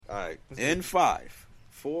All right. In 5,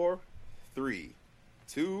 4, 3,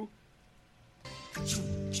 2.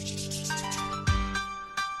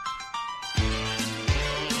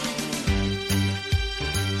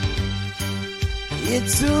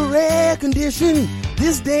 It's a rare condition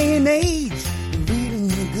this day and age. Reading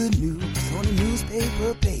the good news on the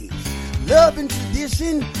newspaper page. Love and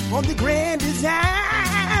tradition on the grand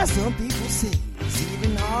design. Some people say it's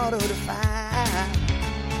even harder to find.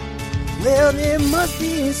 Well, there must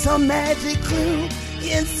be some magic clue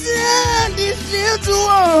inside this gentle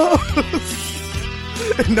world.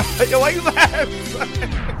 No, yo, why you laughing?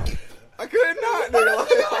 I could not,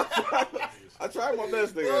 nigga. I tried my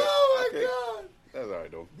best, nigga. Oh, my God. That's all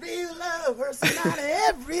right, though. Real love hurts out of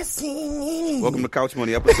every scene. Welcome to Couch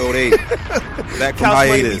Money, episode 8. Back from Couch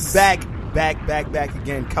Money, hiatus. back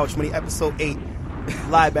again. Couch Money, episode 8.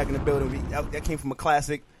 Live back in the building. That came from a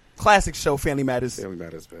classic show, Family Matters. Family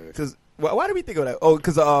Matters, man. Because why did we think of that? Oh,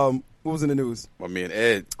 because what was in the news? My man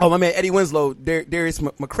Ed. Oh, my man Eddie Winslow. Darius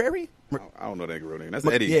McCrary. I don't know that real name. That's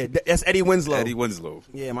Eddie. Yeah, that's Eddie Winslow. Eddie Winslow.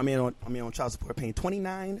 Yeah, my man on child support paying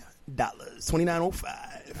 $29,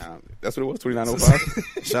 $29.05. That's what it was,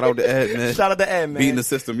 $29.05. Shout out to Ed, man. Shout out to Ed, man. Beating the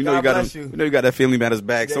system. You know God you got bless him. You know you got that Family Matters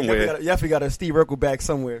bag somewhere. You definitely got a Steve Urkel bag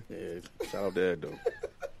somewhere. Yeah, shout out to Ed though.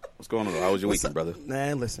 What's going on? How was your weekend, brother?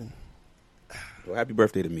 Man, listen. Well, happy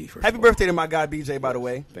birthday to me first. Happy birthday to my guy BJ, by the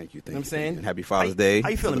way. Thank you. You know what I'm saying? And happy Father's Day. How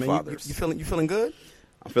you feeling, man? You feeling good?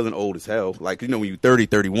 I'm feeling old as hell. Like, you know, when you 30,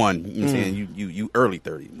 31, you know what I'm saying? You early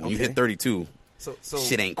 30. When you hit 32, so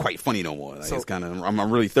shit ain't quite funny no more. Like, so- it's kind of,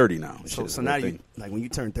 I'm really 30 now. So now you, like, when you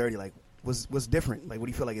turn 30, like, what's different? Like, what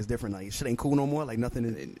do you feel like is different? Like, shit ain't cool no more? Like, nothing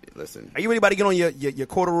is... Listen. Are you really about to get on your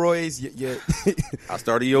corduroys? Your I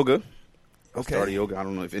started yoga. Okay. I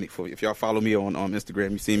don't know if y'all follow me on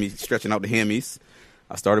Instagram, you see me stretching out the hammies.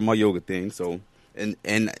 I started my yoga thing. So, and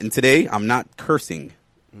today I'm not cursing.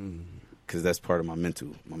 Because that's part of my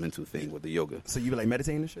mental thing with the yoga. So you be like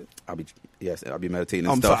meditating and shit? I'll be meditating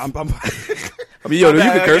and I'm stuff. sorry, I mean, yo, you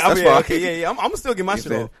can curse. That's fine. Okay, yeah. I'm still getting my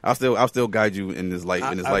shit off. I'll still guide you in this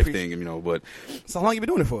life thing, you know. But so how long you been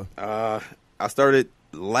doing it for? I started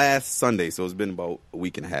last Sunday, so it's been about a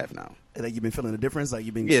week and a half now. Like you been feeling the difference? Like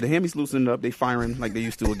you been? Yeah, the hammies loosened up. They firing like they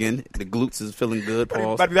used to again. The glutes is feeling good.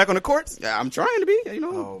 Pause. About to be back on the courts? Yeah, I'm trying to be. You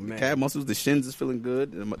know, Oh, man. The calf muscles, the shins is feeling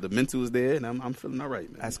good. The mental is there, and I'm feeling all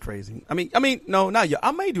right, man. That's crazy. I mean, no, not you.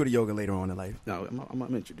 I may do the yoga later on in life. No, I'm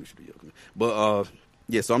gonna introduce you to yoga, but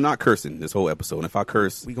yeah. So I'm not cursing this whole episode. And if I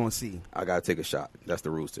curse, We gonna see. I gotta take a shot. That's the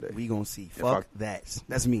rules today. We gonna see. Fuck that.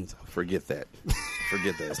 That's me. Forget that.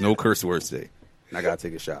 Forget that. There's no curse words today. And I gotta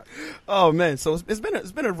take a shot. Oh man, so it's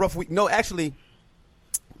been a rough week. No, actually,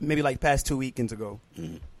 maybe like past 2 weekends ago,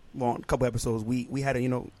 well, a couple episodes, we had we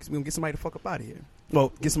gonna get somebody to fuck up out of here.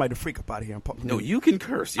 Well, get somebody to freak up out of here. No, you can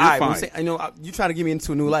curse. You're All right, fine. I'm saying, I know you trying to get me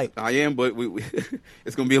into a new light. I am, but we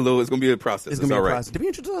it's gonna be a process. It's gonna be all a right. process. Did we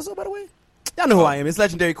introduce ourselves, by the way? Y'all know who I am. It's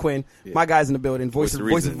Legendary Quinn. Yeah. My guy's in the building. Voice of all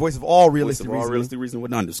realistic Voice of all realistic reason. reason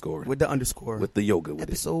with the underscore. With the underscore. With the yoga. With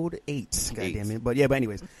Episode 8. God 8. damn it. But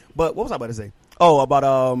anyways. But what was I about to say? Oh,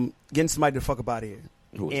 about getting somebody to fuck up out of here.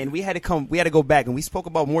 And we had to go back and we spoke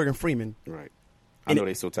about Morgan Freeman. Right. I know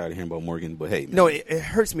they so tired of hearing about Morgan, but hey, man. No, it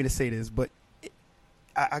hurts me to say this, but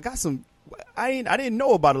I got some. I didn't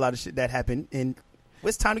know about a lot of shit that happened, and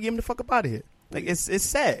it's time to get him the fuck up out of here. Like it's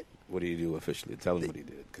sad. What did he do officially? Tell him what he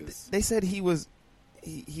did. Cause They said he was.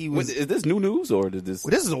 He was. is this new news or did this?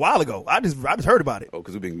 Well, this is a while ago. I just heard about it. Oh,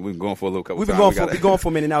 because we've been going for a little couple. We've times. been going for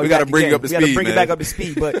a minute now. We got to bring you up to We got to speed, bring man. it back up to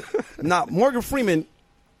speed. But now Morgan Freeman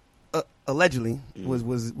allegedly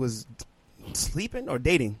was sleeping or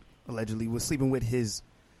dating. Allegedly was sleeping with his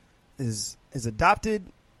adopted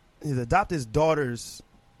daughter's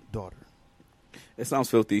daughter. It sounds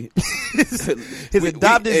filthy. His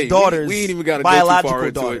adopted daughter's we ain't even got to biological go too far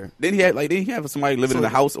into daughter. it. Didn't he have somebody living in the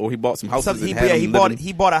house, or he bought some houses?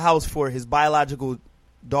 He bought a house for his biological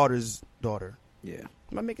daughter's daughter. Yeah.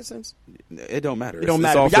 Am I making sense? It don't matter. It don't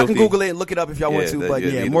matter. all Y'all can filthy. Google it and look it up if y'all want to. But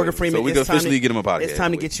either Morgan way. Freeman. So we can officially get him up out of here. It's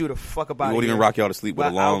time to get you the fuck up out of here. We won't even rock y'all to sleep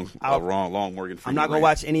with Well, a long Morgan Freeman. I'm not gonna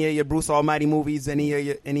watch any of your Bruce Almighty movies, any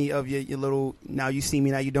of your little now you see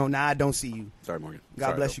me, now you don't. Now I don't see you. Sorry, Morgan.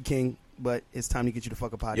 God bless you, King. But it's time to get you the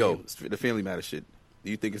fuck up out of Yo, here. the Family Matter shit.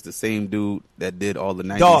 Do you think it's the same dude that did all the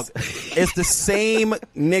 90s? Dog, it's the same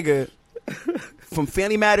nigga from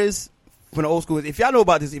Family Matters from the old school. If y'all know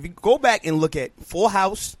about this, if you go back and look at Full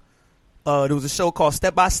House, there was a show called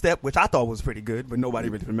Step by Step, which I thought was pretty good, but nobody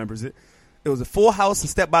really remembers it. It was a Full House and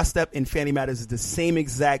Step by Step in Family Matters is the same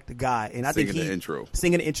exact guy, and I think singing the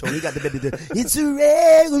intro. And he got the it's a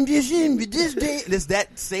rare condition, but this day it's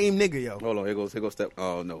that same nigga, yo. Hold on, here goes Step.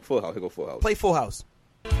 Oh no, Full House. Here go Full House. Play Full House.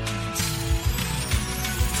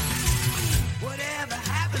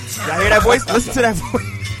 Y'all hear that voice? Listen to that voice.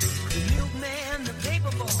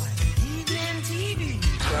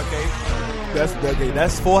 Okay.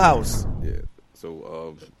 That's Full House. Yeah.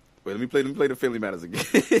 So wait, let me play the Family Matters again.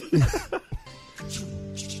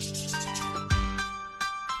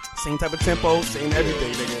 Same type of tempo, same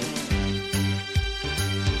everything, nigga.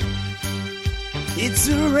 It's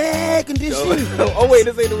a rare condition. Oh wait,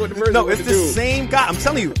 this ain't the version. No, it's the same guy. I'm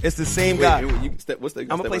telling you, it's the same guy. What's the? I'm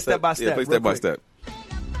gonna play step by step. Yeah, play step by step.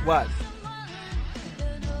 Watch.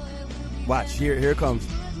 Watch. Here it comes.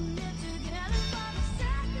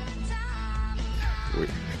 Wait.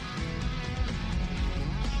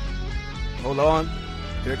 Hold on.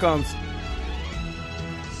 Here it comes.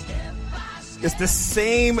 It's the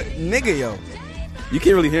same nigga, yo. You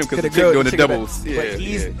can't really hear him because the chick doing the doubles.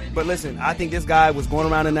 But listen, I think this guy was going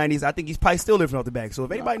around in the 90s. I think he's probably still living off the back. So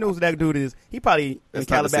if anybody knows who that dude is, he probably That's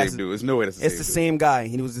in not the Calabasas. same dude. It's no way that's the It's same the dude. same guy.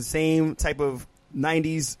 He was the same type of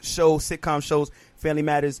 90s show, sitcom shows, Family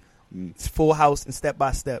Matters, Full House, and Step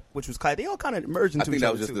by Step, which was kind of, they all kind of merged into I think each that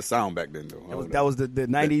other, was just too. the sound back then, though. That was the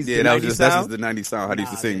 90s. Yeah, the that was 90s just sound? that's just the 90s sound. How they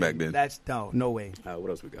used to sing back then. That's no way. What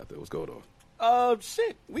else we got there? What's going on?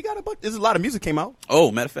 Shit, we got a bunch. There's a lot of music came out.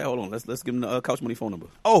 Oh, matter of fact, hold on. Let's give him the Couch Money phone number.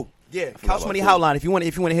 Oh yeah, Couch Money Hotline. If you want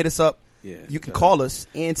to hit us up, Yeah, you can call us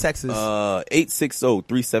and text us.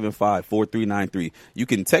 860-375-4393. You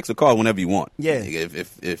can text or call whenever you want. Yeah.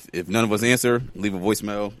 If none of us answer, leave a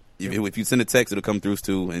voicemail. If you send a text, it'll come through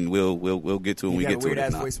too, and we'll get to it when we you got get a to weird it. ass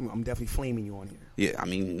If not. voice. I'm definitely flaming you on here. Yeah, I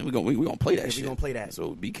mean we gonna play that Yeah, shit. we gonna play that.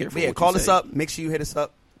 So be careful. But yeah, what call you us say. up. Make sure you hit us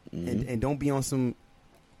up, and don't be on some.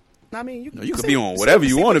 I mean, you No, say- you could be on whatever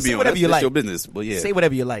you want to be say on. Whatever That's you like. your business. But yeah, Say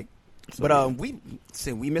whatever you like. So, But we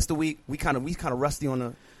missed a week. We kind of rusty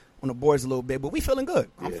on the boards a little bit, but we feeling good.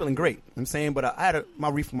 I'm Yeah. feeling great. I'm saying, but I had my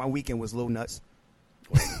weekend was a little nuts.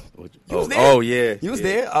 You was there. Oh yeah, You was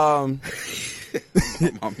yeah. there.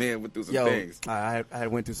 My man went through some Yo, things. I had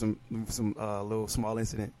went through some little small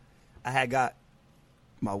incident. I had got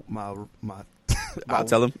my I'll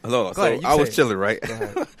tell him. Hello. Go ahead, you I was say it. chilling, right? Go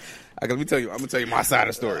ahead. I'm gonna tell you my side of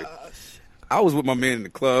the story. I was with my man in the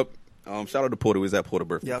club. Shout out to Porter. We was at Porter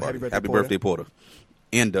birthday Yeah, party. happy birthday, Porter.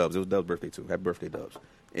 And Dubs. It was Dubs' birthday too. Happy birthday, Dubs.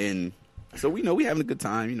 And so we having a good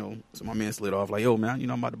time, So my man slid off like, yo, man, I'm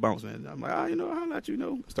about to bounce, man. I'm like, I'll let you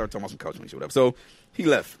know. Start talking about some couch money shit, whatever. So he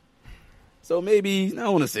left. So maybe, I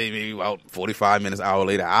want to say maybe about 45 minutes, hour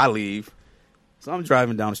later, I leave. So I'm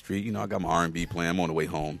driving down the street. I got my R&B playing. I'm on the way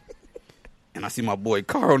home. And I see my boy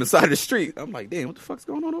car on the side of the street. I'm like, damn, what the fuck's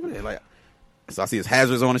going on over there? Like, so I see his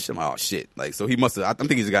hazards on and shit. I'm like, oh, shit. Like, so he must have, I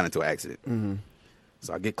think he just got into an accident. Mm-hmm.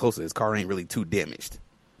 So I get closer. His car ain't really too damaged.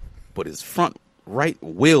 But his front right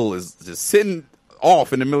wheel is just sitting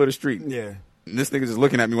off in the middle of the street. Yeah. And this nigga just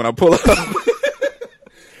looking at me when I pull up.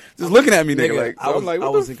 Just looking at me, nigga. Like, so I'm like,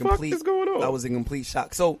 what the fuck is going on? I was in complete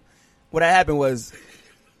shock. So what had happened was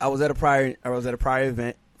I was at a prior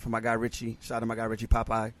event for my guy Richie. Shout out to my guy Richie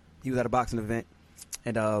Popeye. He was at a boxing event,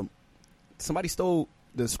 and somebody stole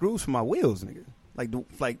the screws from my wheels, nigga.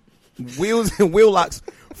 Like wheels and wheel locks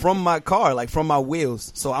from my car, like from my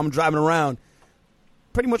wheels. So I'm driving around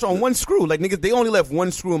pretty much on one screw. Like, niggas, they only left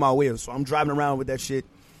one screw in my wheels. So I'm driving around with that shit,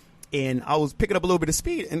 and I was picking up a little bit of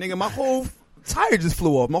speed, and nigga, my whole tire just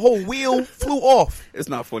flew off. My whole wheel flew off. It's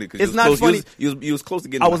not funny because It's not funny. You was close to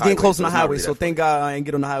getting. I on was the getting highway, close on the it's not highway, really so that thank God I didn't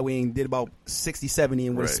get on the highway and did about 60, 70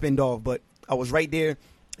 and would have Right. spinned off. But I was right there,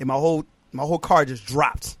 and my whole car just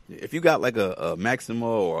dropped. funny. If you got like a Maxima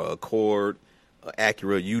or a Accord,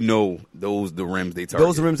 Acura, those the rims they target.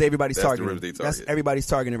 Those are rims everybody's That's the targeting. rims they That's target. everybody's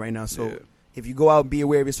targeting right now. So Yeah. if you go out and be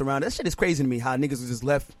aware of your surroundings, that shit is crazy to me. How niggas was just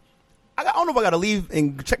left. I don't know if I got to leave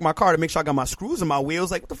and check my car to make sure I got my screws in my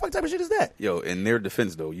wheels. Like, what the fuck type of shit is that? Yo, in their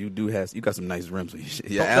defense though, you got some nice rims on your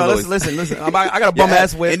shit. Yeah, No, listen. I got a bum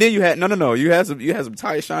ass whip. And then you had no. You had some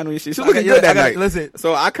tire shine on your shit. So I looking got- good that I got- night. listen.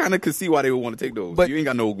 So I kind of could see why they would want to take those. But- you ain't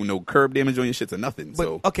got no curb damage on your shit or nothing. But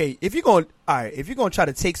so okay, if you're going to try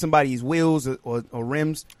to take somebody's wheels or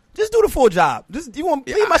rims, just do the full job. Just leave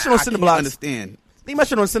my shit on cinder I blocks. understand. Leave my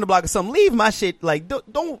shit on cinder block or something. Leave my shit like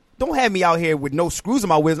don't have me out here with no screws in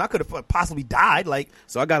my wheels. And I could have possibly died. Like,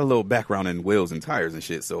 So I got a little background in wheels and tires and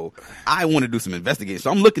shit. So I want to do some investigating.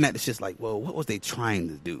 So I'm looking at the shit like, well, what was they trying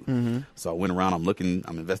to do? Mm-hmm. So I went around. I'm looking.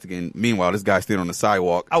 I'm investigating. Meanwhile, this guy standing on the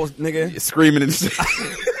sidewalk. I was nigga. Screaming and shit.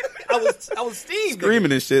 I was Steve.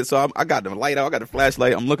 Screaming and shit. So I got the light out. I got the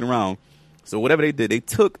flashlight. I'm looking around. So whatever they did, they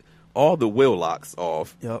took all the wheel locks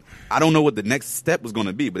off. Yep. I don't know what the next step was going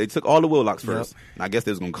to be, but they took all the wheel locks first. Yep. And I guess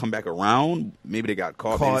they was going to come back around. Maybe they got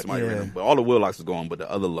caught. Maybe somebody ran them. But all the wheel locks was gone, but the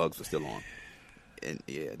other lugs were still on. And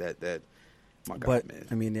yeah, that my God, But man.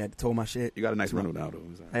 I mean, they told my shit. You got a nice rental now, though.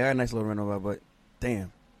 I got a nice little rental, but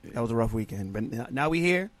damn, that was a rough weekend. But now we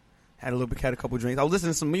here. Had a couple drinks. I was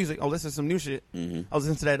listening to some music. I was listening to some new shit. Mm-hmm. I was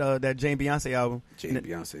listening to that Jane Beyonce album. Jane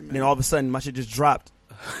Beyonce, man. And then all of a sudden, my shit just dropped.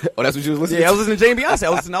 Oh, that's what you was listening Yeah, to? I was listening to Jane Beyonce. I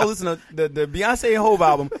was listening to the Beyonce and Hove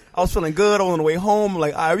album. I was feeling good. I was on the way home.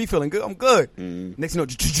 Like, are you feeling good? I'm good. Next thing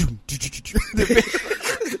you know,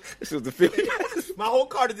 This was the Philly. my whole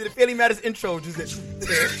car did the Philly Matters intro. Just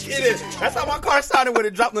that's how my car sounded when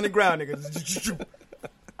it dropped on the ground, nigga.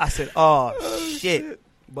 I said, "Oh shit!"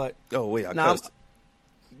 But Oh wait, I nah, cussed.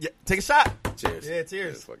 yeah, take a shot. Cheers. Yeah,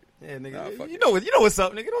 cheers. Yeah, fuck it. Yeah, nigga. Nah, fuck you it. know what's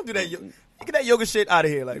up, nigga. Don't do that. Get that yoga shit out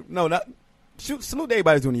of here. Like, no, not salute to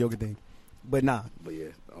everybody's doing the yoga thing, but nah. But yeah,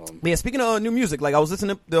 But yeah, speaking of new music, like I was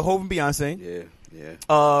listening to the Hove and Beyonce.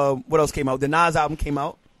 yeah. What else came out? The Nas album came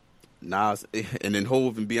out. Nas and then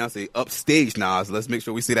Hove and Beyonce upstage Nas. Let's make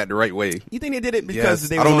sure we say that the right way. You think they did it because Yes.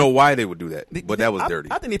 they? I don't know why they would do that, but that was I, dirty.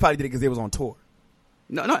 I think they probably did it because they was on tour.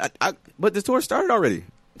 No, but the tour started already.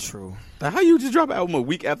 True. Like, how you just drop an album a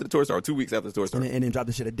week after the tour started, 2 weeks after the tour started? And then drop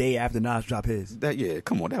the shit a day after Nas dropped his.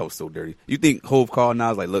 Come on, that was so dirty. You think Hove called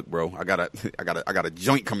Nas like, look, bro, I got a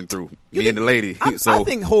joint coming through. Me and the lady. So I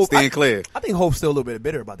think Hove stand clear. I think Hove's still a little bit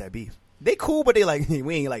bitter about that beef. They cool, but they like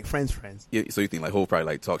we ain't like friends. Yeah, so you think like Hove probably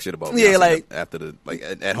like talk shit about Yeah, Beyonce like after the like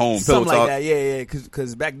at home Something pillow like talk. that. Yeah.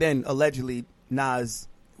 Because back then allegedly Nas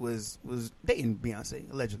was dating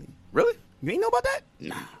Beyonce. Allegedly, Really? you ain't know about that?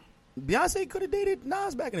 Nah. Beyonce could have dated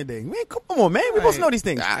Nas back in the day. Man, come on, man. We supposed to know these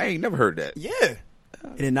things. I ain't never heard that. Yeah.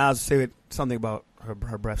 And then Nas said something about her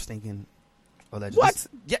breath stinking. Allegedly. What?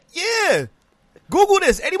 Yeah. Google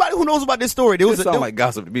this. Anybody who knows about this story, there was It sound like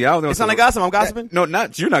gossip to me. I don't know. It sound like gossip? I'm gossiping? No,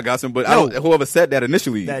 not you're not gossiping, but No. I don't, whoever said that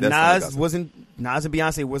initially. that that's Nas and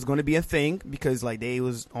Beyonce was going to be a thing because like they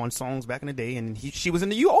was on songs back in the day, and she was in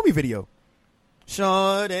the You Owe Me video.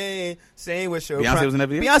 Shawty, saying with your Beyonce was in that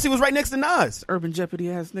video? Beyonce was right next to Nas. Urban Jeopardy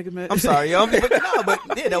ass nigga, man. I'm sorry, but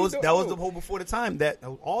yeah, that was the whole before the time that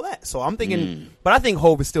all that. So I'm thinking, but I think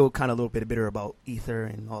Hove is still kind of a little bit bitter about Ether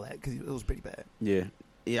and all that because it was pretty bad.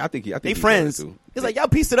 Yeah, I think They he's friends. too. It's like y'all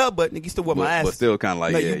pieced it up, but nigga, you still whip my ass. But still kind of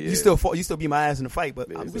like yeah. You still fought, you still beat my ass in the fight, but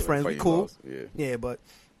Yeah, we still friends. We fighting cool. laws, yeah. Yeah, but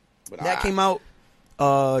But that came out.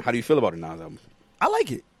 How do you feel about the Nas album? I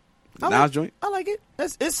like it. The Nas joint? I like it.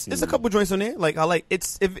 It's a couple joints on there. Like I like it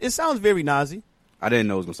sounds very Nasy. I didn't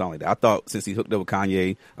know it was gonna sound like that. I thought since he hooked up with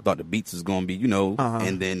Kanye, I thought the beats was gonna be,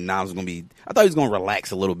 and then Nas was gonna be. I thought he was gonna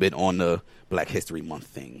relax a little bit on the Black History Month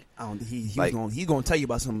thing. I don't. He's Like- gonna tell you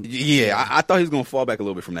about some. Yeah, I thought he was gonna fall back a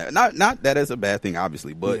little bit from that. Not that it's a bad thing,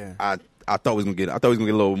 obviously, but Yeah. I thought he was gonna get. I thought he was gonna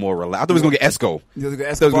get a little more relaxed. I thght he was gonna get Esco. You was gonna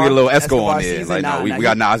I thought he was gonna get a little Esco Escobar on there. season? Like, no, we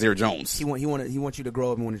got Nasir Jones. He want you to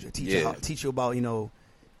grow up and want to teach Yeah. teach you about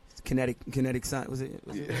kinetic science. Was it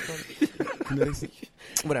kinetic?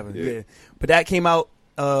 Whatever. Yeah. But that came out.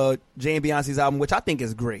 Jay and Beyonce's album, which I think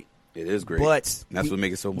is great. It is great, But that's what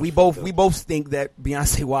makes it so much. We fun, both think that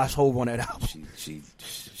Beyonce washed Hove on that album.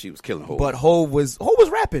 She was killing Hov. But Hove was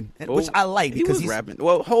rapping, which I like because he was rapping.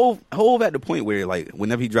 Well, Hov at the point where like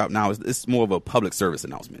whenever he dropped now, it's more of a public service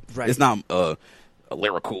announcement. Right. It's not a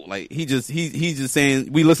lyrical. Like he's just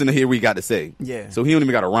saying we listen to hear what he got to say. Yeah. So he don't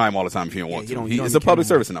even got to rhyme all the time if he don't want he don't- to. he don't It's a need public to.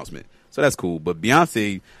 service announcement. So that's cool. But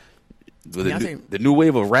Beyonce. Beyonce- The new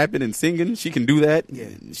wave of rapping and singing, she can do that. Yeah.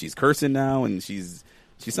 And she's cursing now, and she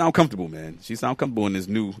sound comfortable, man. She sound comfortable in this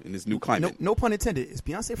new climate. No pun intended. Is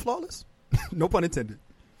Beyonce flawless? No pun intended.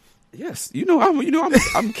 Yes,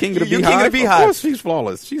 I'm king of the You're beehive. king of the beehive. Of course, she's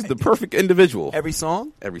flawless. She's the perfect individual. Every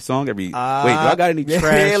song. Wait, do I got any trash?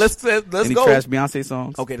 Yeah, let's any go. trash Beyonce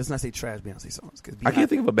songs? Okay, let's not say trash Beyonce songs. 'Cause I can't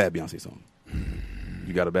think of a bad Beyonce song.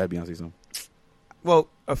 You got a bad Beyonce song? Well,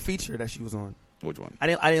 a feature that she was on. Which one? I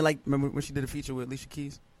didn't like. Remember when she did a feature with Alicia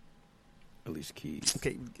Keys? Alicia Keys.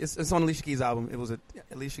 Okay, it's on Alicia Keys' album. It was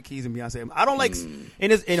Alicia Keys and Beyonce. I don't like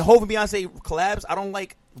in Hov and Beyonce collabs. I don't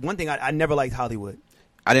like one thing. I never liked Hollywood.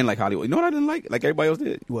 I didn't like Hollywood. You know what I didn't like? Like everybody else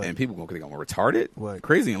did. What? And people gonna think I'm retarded. What?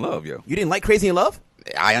 Crazy in Love, yo. You didn't like Crazy in Love?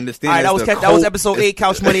 I understand. All right, that was episode 8,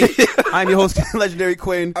 Couch Money. I'm your host, Legendary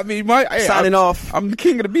Quinn. I mean, signing off. I'm the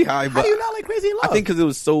king of the beehive. How But do you not like Crazy in Love? I think because it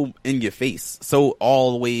was so in your face, so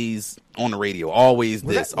always on the radio, always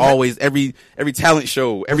Was this, that- always every talent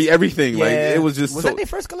show, everything. Yeah. Like it was just. Was so, that their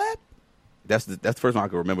first collab? That's the first one I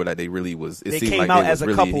can remember that they really was. It They seemed came like out they as was a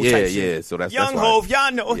really, couple. Yeah, type yeah. shit. So that's Young why- Hov,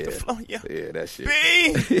 y'all know Yeah. the flow. Yeah, Yeah, that shit.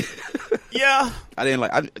 B. Yeah, I didn't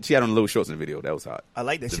like. She had on little shorts in the video. That was hot. I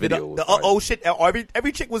like that The shit. video was The fire. shit.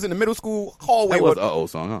 Every chick was in the middle school hallway. That was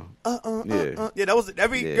with, song, huh? Yeah, that was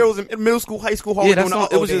every Yeah. girl was in middle school, high school hallway Yeah, that doing song.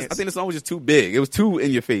 the It was dance. just. I think the song was just too big. It was too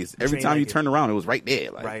in your face. Every ain't time like you it. turned around, it was right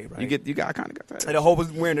there. Like, Right. You got. I kind of got that. And the whole was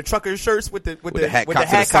wearing the trucker shirts with the hat with cocked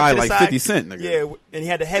the to the side like side. 50 Cent, nigga. Yeah, and he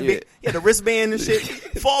had the head, Yeah. he had the wristband and shit.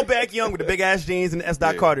 Fall back young with the big ass jeans and the S.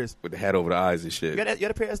 Dot Yeah, Carters. with the hat over the eyes and shit. You had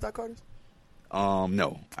a pair of S. Dot Carters?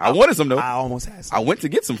 No, I wanted some though. I almost had some. I went to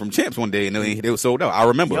get some from Champs one day and they were sold out. I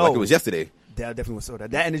remember Yo. like it was yesterday. That definitely was sold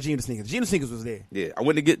out. That and the Gina sneakers. Gina sneakers was there. Yeah, I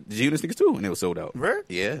went to get the Gina sneakers too, and they were sold out. Really?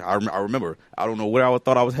 Yeah, I remember. I don't know where I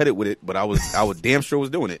thought I was headed with it, but I was damn sure was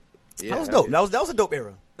doing it. Yeah, That was dope. That was a dope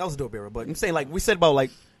era. That was a dope era. But I'm saying, like we said about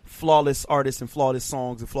like flawless artists and flawless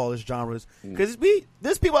songs and flawless genres, because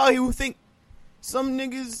there's people out here who think some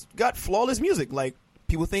niggas got flawless music. Like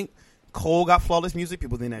people think Cole got flawless music.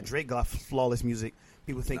 People think that Drake got flawless music.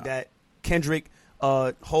 People think that Kendrick,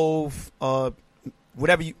 Hove,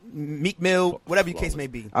 whatever Meek Mill, whatever your case may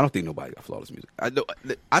be. I don't think nobody got flawless music.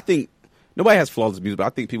 I think nobody has flawless music, but I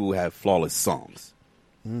think people have flawless songs.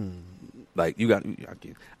 Like you got, I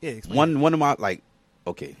can't. Yeah, explain. One of my like,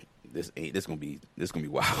 okay, this gonna be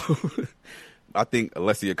wild. I think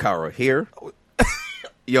Alessia Cara here.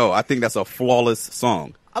 Yo, I think that's a flawless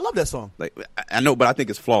song. I love that song. Like I know, but I think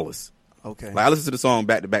it's flawless. Okay. Like I listen to the song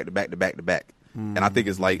back to back to back to back to back, and I think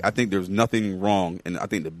it's like I think there's nothing wrong, and I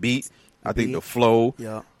think the beat, I think the flow,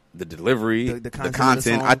 Yeah. the delivery, The the content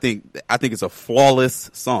content. of the song. I think it's a flawless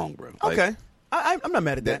song, bro. Like, Okay. I'm not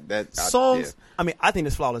mad at that. Songs. I mean, I think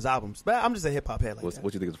it's flawless albums, but I'm just a hip hop head like that.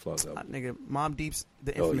 what you think is a flawless album? Nigga, Mobb Deep's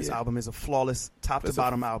The Infamous yeah. album is a flawless top to It's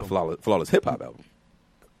bottom a album. flawless hip hop album.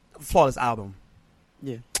 Flawless album.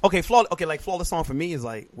 Yeah. Okay, like flawless song for me is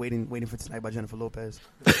like Waiting for Tonight by Jennifer Lopez.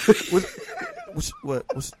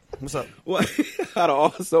 What's up? What?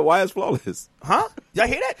 So why is flawless? Huh? Y'all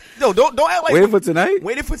hear that? No, don't act like Waiting for Tonight.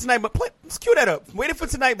 Waiting for Tonight, but let's cue that up. Waiting for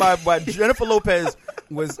Tonight by Jennifer Lopez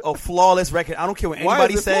was a flawless record. I don't care what Why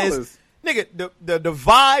anybody is it says. flawless? Nigga, the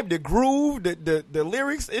vibe, the groove, the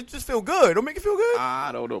lyrics, it just feel good. Don't make it feel good.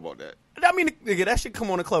 I don't know about that. I mean, nigga, that shit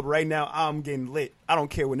come on the club right now. I'm getting lit. I don't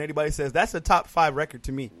care what anybody says. That's a top 5 record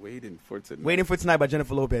to me. Waiting for Tonight. Waiting for Tonight by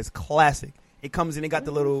Jennifer Lopez, classic. It comes in, it got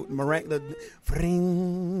the little meringue, the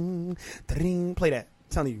ring, ring. Play that. I'm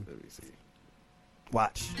telling you. Let me see.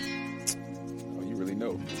 Watch. Oh, you really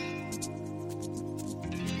know.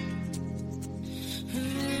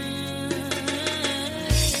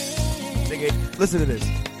 Nigga, listen to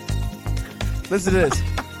this. Listen to this.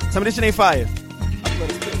 Some of this shit ain't fire.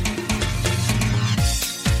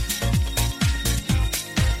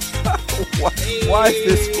 Why is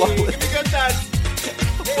this flawless?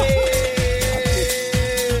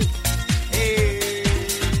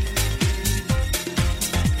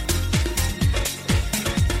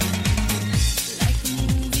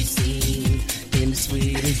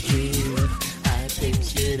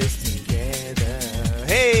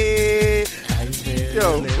 Hey.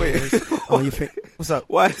 Yo, wait. On your What's up?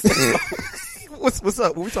 Why? Is that, What's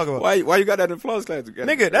up? What we talking about? why you got that in flawless class?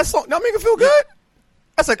 Nigga, that song, that make it feel good?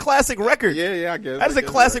 That's a classic record. Yeah, I guess. That is a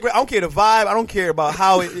classic. I don't care the vibe. I don't care about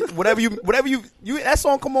how it, whatever you that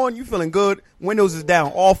song come on, you feeling good. Windows is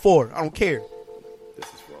down, all 4. I don't care. This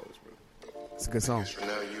is flawless, bro. It's a good song.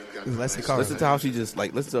 Let's see, Listen to how she just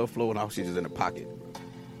listen to her flow and how she's just in the pocket.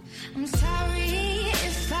 I'm sorry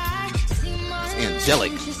if I seem It's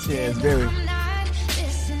angelic. Yeah, it's very.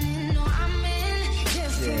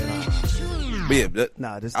 But yeah,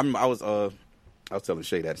 Nah, this. I was telling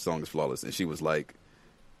Shay that song is flawless, and she was like,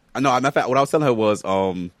 "I know." Matter of fact, what I was telling her was,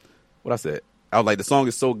 what I said. I was like, the song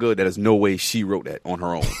is so good that there's no way she wrote that on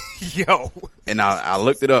her own. Yo. And I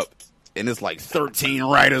looked it up, and it's like 13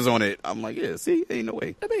 writers on it. I'm like, yeah, see, ain't no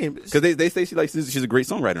way. I mean, Because they say she's a great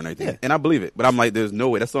songwriter and everything, Yeah. and I believe it. But I'm like, there's no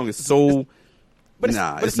way that song is so. but it's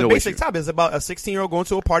it's a no way. basic topic. It's about a 16-year-old going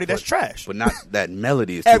to a party that's trash. But not that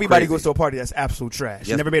melody is. Too Everybody crazy. goes to a party that's absolute trash.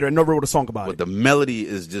 Yes. Never wrote a song about But it. the melody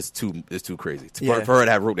is just too crazy Yeah. for her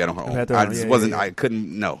to have wrote that on her own. Had that I on, just yeah, wasn't. yeah. I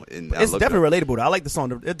couldn't. No, and I It's looked it definitely up. relatable. Though. I like the song.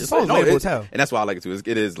 The song is No, relatable as hell. and that's why I like it too.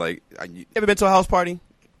 It is like, Ever been to a house party?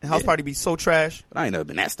 The house Yeah. party be so trash. but I ain't never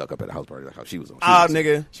been that stuck up at a house party like how she was on.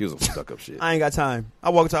 Nigga. She was on stuck up shit. I ain't got time. I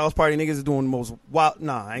walk into a house party, niggas is doing the most wild.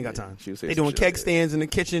 Nah, I ain't got time. she was saying They some doing shit keg like that. stands in the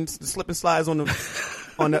kitchen, slip and slides on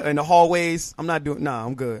the in the hallways. I'm not doing. Nah,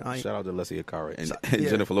 I'm good. I ain't, Shout out to Alessia Cara and yeah.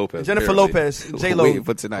 Jennifer Lopez. And Jennifer apparently. Lopez, J Lo. Waiting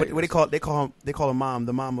for Tonight. What they call her mom.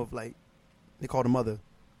 The mom of like, they call her mother.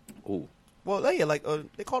 Ooh. Well, yeah, like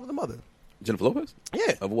they call her the mother. Jennifer Lopez?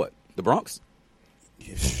 Yeah, Of what? The Bronx?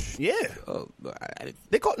 yeah. I didn't-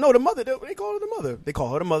 They call the mother. They call her the mother. They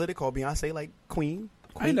call her the mother. They call Beyonce like queen.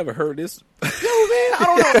 I ain't never heard this. Yo, man, I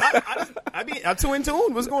don't know. I'm too in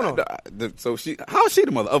tune. What's going on? So how is she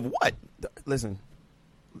the mother of what? Listen,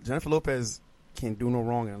 Jennifer Lopez can't do no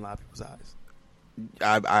wrong in a lot of people's eyes.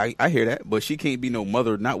 I hear that, but she can't be no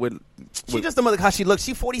mother. Not with. She just the mother how she looks.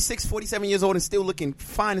 She's 46, 47 years old and still looking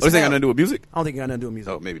fine as What does that got hell. nothing to do with music? I don't think it got nothing to do with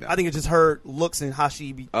music. Oh, maybe not. I think it's just her looks and how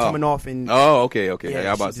she be coming off. And Oh, okay. Yeah,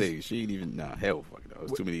 Yeah, I about to she say she ain't even hell. Fuck it.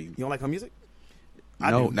 It's too many. you don't like her music?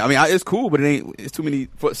 No, do. I mean it's cool, but it ain't. It's too many.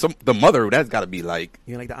 For some, the mother that's got to be like.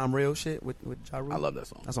 You like the I'm Real shit with Ja Rule? I love that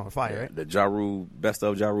song. That's on fire, Yeah, right? the Ja Rule, best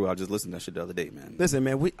of Ja Rule. I just listened to that shit the other day, man. Listen,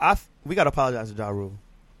 man, we got to apologize to Ja Rule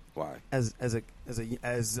Why? as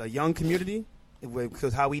a young community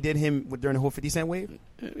because how we did him during the whole 50 Cent wave.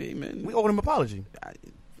 Hey, man. We owed him an apology.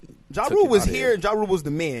 Ja Took Rule him was out of here. Ja Rule was the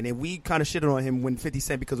man, and we kind of shitted on him when 50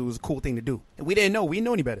 Cent because it was a cool thing to do, and we didn't know. We didn't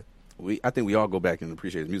know any better. I think we all go back and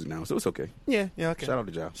appreciate his music now, so it's okay. Yeah, okay. Shout out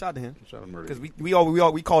to Ja. Shout out to him. Shout out to Murder. Because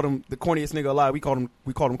we called him the corniest nigga alive. We called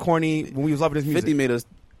him corny when we was loving his music. 50 made us.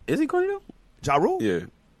 Is he corny though? Ja Rule? Yeah.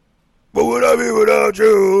 But would I be without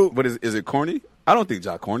you? But is it corny? I don't think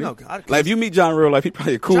Ja corny. No, like if you meet Ja in real life, he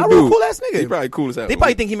probably a cool Ja dude. Rule cool ass nigga. He probably cool as hell. They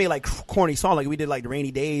probably think he made like corny songs like we did like the Rainy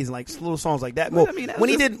Days and like little songs like that. Well, Well, I mean, that's when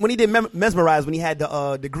just- he did Mesmerize when he had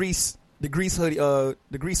the grease hoodie the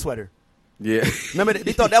grease sweater. Yeah. Remember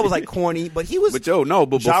they thought that was like corny, but he was. But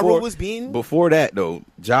but Ja before Rule was being. before that though,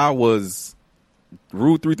 Ja was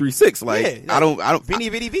Rule 336. Like Yeah, I don't. Vinny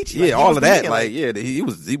Vinny Vici. Yeah, Like, he all was of that. being, Like yeah, he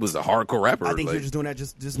was a hardcore rapper. I think like, he was just doing that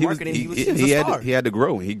just he was- marketing. He, He was he a had star. to, he had to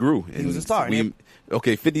grow, and he grew. He was a star, and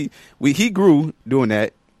Okay, 50. He grew doing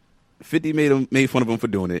that. 50 made fun of him for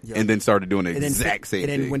doing it, Yeah. and then started doing the And then, exact same and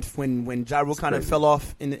then thing. when Ja Rule kind of crazy. fell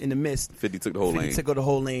off in the mist, 50 took the whole 50 lane, took the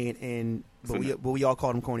whole lane, and So now- but we all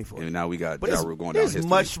called him corny for it. and now we got But Ja Rule going down there's history.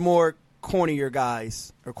 much more cornier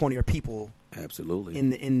guys or cornier people Absolutely.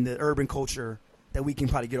 in the urban culture that we can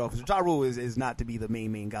probably get off. So Ja Rule is not to be the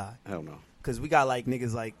main guy I don't know because we got like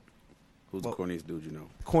niggas like who's Well- the corniest dude you know.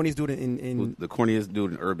 corniest dude in Who's the corniest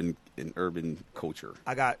dude in urban culture?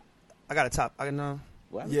 I got a top. I know.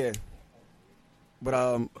 What? Yeah. But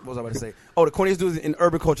what was I about to say? Oh, the corniest dudes in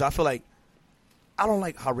urban culture. I feel like I don't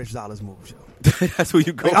like how Rich Dollars moves, yo. That's where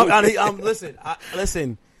you go. Like,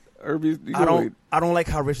 listen. Urban, you I go don't with- like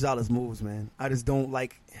how Rich Dollars moves, man. I just don't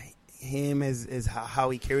like him as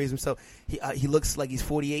how he carries himself. He looks like he's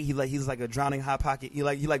 48. He's like a drowning hot pocket. He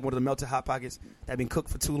like one of the melted hot pockets that been cooked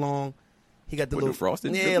for too long. He got the With little the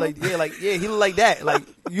frosted yeah, drip he look like that. Like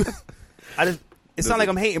you, It's not like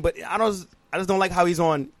I'm hating, but I just don't like how he's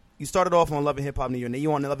on. You started off on Love and Hip Hop New York, and then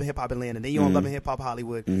you on Love and Hip Hop Atlanta, and then you on Love and Hip Hop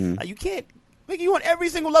Hollywood. Like you can't make you on every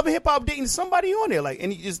single Love and Hip Hop dating somebody on there. Like,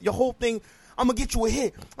 and you just your whole thing. I'm gonna get you a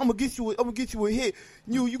hit. I'm gonna get you a hit.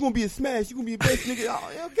 You gonna be a smash. You gonna be a best nigga.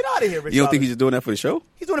 Oh, get out of here, Rich. You don't think Dollars. he's just doing that for the show?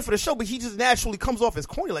 He's doing it for the show, but he just naturally comes off as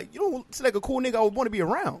corny. Like you don't seem like a cool nigga I would want to be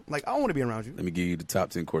around. Like I don't want to be around you. Let me give you the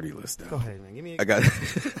top 10 corny list. Go ahead, man. Give me I got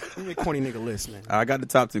give me a corny nigga list, man. I got the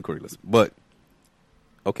top 10 corny list. But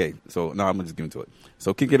okay, so no, I'm gonna just give it to it.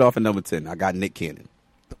 So kick it off at number 10. I got Nick Cannon.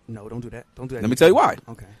 No, don't do that. Don't do that. Let me tell you why.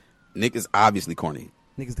 Okay, Nick is obviously corny.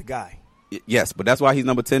 nigga's the guy. Yes, but that's why he's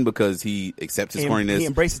number 10 because he accepts his He corniness.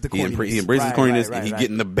 embraces the He corniness. embraces Right, corniness right, and he right. get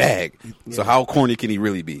in the bag. So Yeah. how corny can he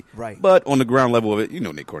really be? Right. But on the ground level of it, you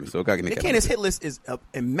know Nick corny. So I got Nick Nick at Cannon's number hit list is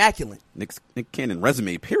immaculate. 10. Nick Cannon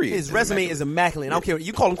resume period. His resume is immaculate. I don't care.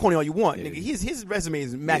 You call him corny all you want, nigga. His resume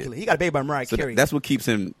is immaculate. He got a baby by Mariah So Carey. that's what keeps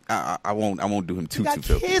him. I won't do him too he got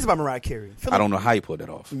filthy. kids by Mariah Carey. I don't know how he pulled that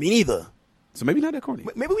off. Me neither. So maybe not that corny.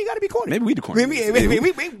 Maybe we got to be corny. Maybe we the corny Maybe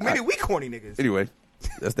niggas. maybe we corny niggas. Anyway,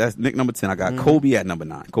 that's Nick number 10. I got Kobe at number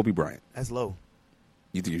 9. Kobe Bryant. That's low.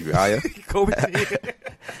 You think you're higher? Kobe.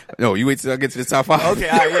 No, you wait till I get to the top 5. Okay,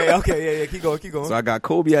 all right, yeah, okay, yeah. Keep going. So I got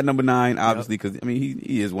Kobe at number 9, obviously, because I mean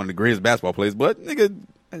he is one of the greatest basketball players, but nigga,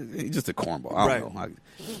 he's just a cornball. I don't know.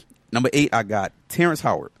 Number 8, I got Terrence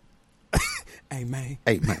Howard. Hey man.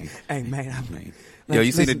 Hey man, Hey man. man. Yo,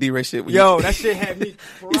 you seen the D-Ray shit? when Yo, you, that shit had me.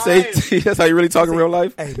 you say that's how you really talk in real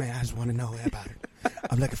life? Hey man, I just want to know about it.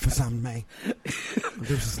 I'm looking for something, man.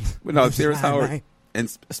 But no, Terrence Howard,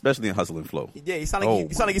 and especially in Hustle and Flow. Yeah, he sound like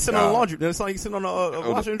he's sitting on the laundry. It sound like he's sitting on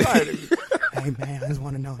a washer and dryer. Hey man, I just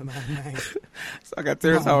want to know, man. So I got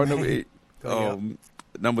Terrence Howard man. number 8. Go,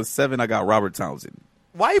 Number 7, I got Robert Townsend.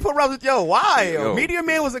 Why you put Robert? Yo, why? Yo. Meteor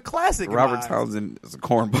Man was a classic. in Robert my eyes. Townsend is a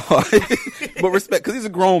cornball, but respect because he's a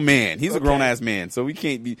grown man. He's a Okay. grown ass man, so we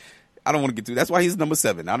can't be. I don't want to get through. That's why he's number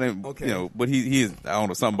 7. I didn't, Okay. but he is. I don't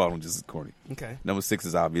know something about him just corny. Okay. Number 6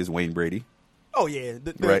 is obvious. Wayne Brady. Oh yeah,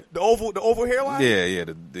 Right. the oval hairline. Yeah.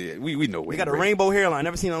 We know. Wayne he got a Brady. rainbow hairline.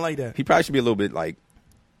 Never seen it like that. He probably should be a little bit like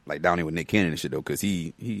down here with Nick Cannon and shit though, because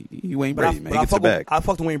he Wayne Brady man. He I gets the bag. fucked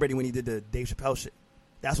with Wayne Brady when he did the Dave Chappelle shit.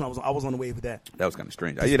 That's when I was on the wave with that. That was kind of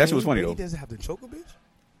strange. Yeah, that shit was funny though. He doesn't have to choke a bitch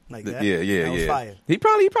like that. Yeah. That was fire. He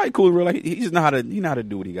probably cool in real life. He just know how to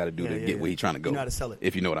do what he got to do Yeah, to yeah, get yeah. where he's trying to go. You know how to sell it.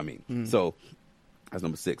 If you know what I mean. So that's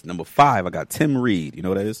number 6. Number 5, I got Tim Reed. You know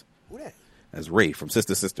what that is? Who that? That's Ray from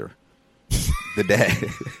Sister Sister. The dad.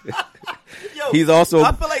 Yo, He's also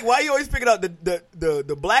I feel like why you always picking out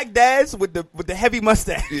the black dads with the heavy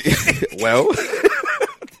mustache. well.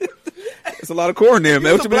 It's a lot of corn there,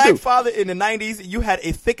 man. You What was you a been black do? father in the 90s. You had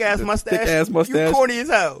a thick ass mustache. thick-ass mustache. You corny as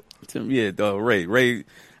hell. Yeah, Ray.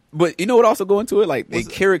 But you know what? Also go into it like a Okay,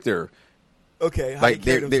 character, how like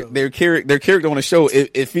they carry themselves. their character on the show.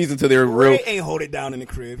 It feeds into their real. Ray ain't hold it down in the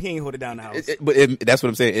crib. He ain't hold it down in the house. But that's what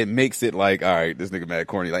I'm saying. It makes it like, all right, this nigga mad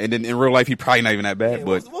corny. Like, and then in real life, he probably not even that bad. Yeah,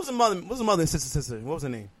 but what was the mother? What was the mother and sister? What was her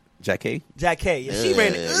name? Jack K, Jack K. Yeah, she Yeah,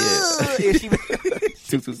 ran. yeah. Yeah, she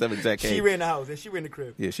 227 Jack K. she ran the house. Yeah, she ran the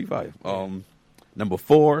crib. Yeah, she fire. Number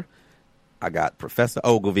 4, I got Professor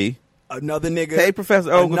Ogilvy. Another nigga. Hey,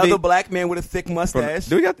 Professor Ogilvy. Another black man with a thick From- mustache.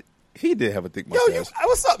 do we got? He did have a thick Yo, mustache.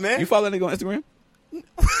 what's up, man? You follow that nigga on Instagram?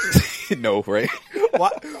 No, right? Why,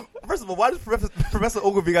 first of all, why does Professor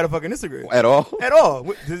Ogilvy got a fucking Instagram? At all? At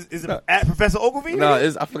all? Is it at Professor Ogilvy? No,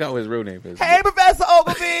 I forgot what his real name is. Hey, Professor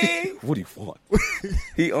Ogilvy. What do you want?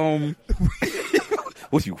 He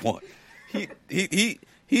what do you want?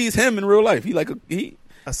 He's him in real life. He like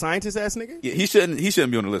A scientist ass nigga? yeah, he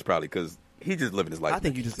shouldn't be on the list probably because he's just living his life. I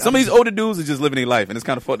think you just- some of these older dudes are just living their life, and it's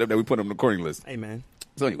kind of fucked up that we put him on the corny list. Hey, man.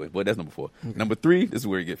 So anyway, but that's number 4. Number 3, this is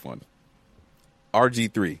where you get fun.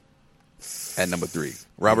 RG3 at number 3.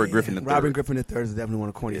 Robert Griffin III. Robert Griffin III is definitely one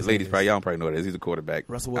of the corniest. His ladies niggas. probably y'all don't probably know that. He's a quarterback.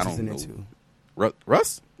 Russell I Wilson's in don't there know. too.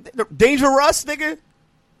 Russ? Danger Russ, nigga.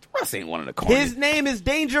 Russ ain't one of the corny. His name is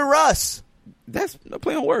Danger Russ. That's a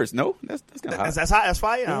play on words. No, that's kind of hot. That's hot. That's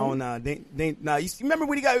fire. I don't know. Nah, you remember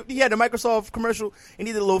when he had the Microsoft commercial and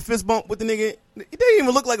he did a little fist bump with the nigga? It didn't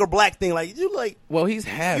even look like a black thing. Like you like. Well, he's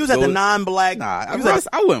half. He was at the so- non-black. Nah, he was Russ.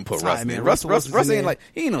 at I wouldn't put All Russ right, man. in. Russell Russ Wilson's in ain't there. like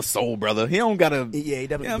he ain't no soul brother. He don't gotta. Yeah, he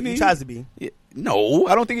definitely. You know what I mean? He tries to be. Yeah. No,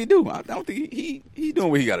 I don't think he do. I don't think he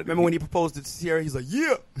doing what he got to do. Remember when he proposed to Sierra? He's like,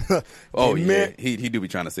 yeah. Oh Hey, yeah, man. he do be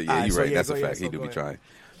trying to say yeah. All right, You're so right. yeah, That's so a yeah, fact. so He do go be ahead. trying.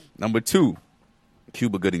 Number 2,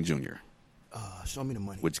 Cuba Gooding Jr., Show me the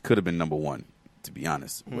money. which could have been number 1, to be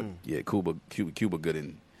honest. But yeah, Cuba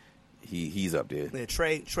Gooding, he's up there. Yeah,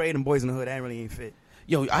 trade and Boys in the Hood. That really ain't fit.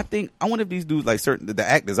 Yo, I wonder if these dudes like the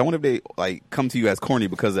actors. I wonder if they like come to you as corny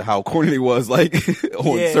because of how corny they was like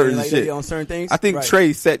on Yeah, certain like, shit. on certain things. I think Right.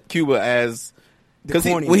 Trey set Cuba as because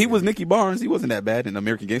corny when he nigga. was Nicky Barnes, he wasn't that bad in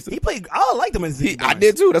American Gangster. He played. I liked him as I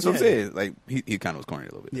did too. That's what I'm saying. Like he kind of was corny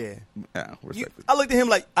a little bit. Yeah. Respectfully. I looked at him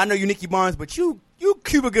like, I know you Nicky Barnes, but you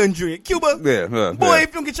Cuba Gooding Jr. Cuba, Yeah, boy, yeah. if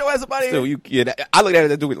you don't get your ass up out of Still, here. I looked at it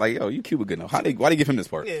that dude like, yo, you Cuba good enough. Why they give him this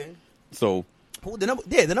part? Yeah. So The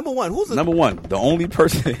number one. Who's the number 1, the only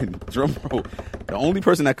person, drum roll, the only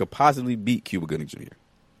person that could possibly beat Cuba Gooding Jr.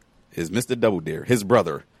 is Mr. Double Dare, his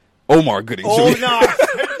brother, Omar Gooding Oh Jr. nah,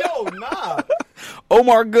 yo nah.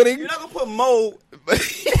 Omar Gooding, You're not gonna put Mo.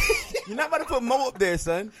 You're not about to put Mo up there,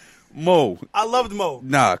 son. Mo. I loved Mo.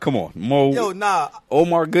 Nah, come on, Mo. Yo, nah.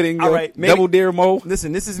 Omar Gooding, yo, All right, maybe- Double Dare Mo.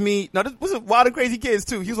 Listen, this is me. No, this was Wild and Crazy Kids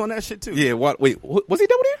too. He was on that shit too. Yeah, was he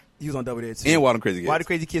Double Dare? He was on Double Dare too. And Wild and Crazy Kids. Wild and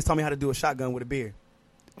Crazy Kids taught me how to do a shotgun with a beer.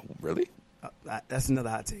 Really? That's another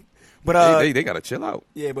hot take. But They gotta chill out.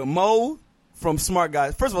 yeah, but Mo from Smart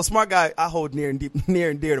Guy. First of all, Smart Guy I hold near and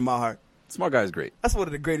dear to my heart. Smart Guy is great. That's one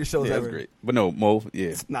of the greatest shows Yeah, ever. that's great. But no, Mo,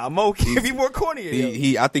 yeah. Nah, Mo can be more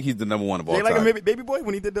corny. I think he's the number 1 of all They like time. a baby boy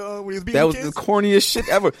when he did when he was beating That was kids. the corniest shit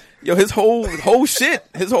ever. Yo, his whole shit,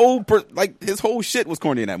 his whole shit was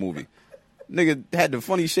corny in that movie. Nigga had the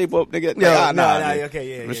funny shape up. Nigga, Nah, man. okay,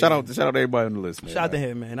 yeah, But yeah, shout yeah. out to everybody on the list, man. Shout out to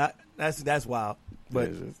him, man. That's wild.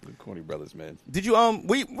 But Yeah, it's the corny brothers, man. did you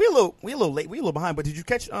we a little late, we a little behind. But did you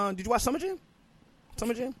catch? Did you watch Summer Jam?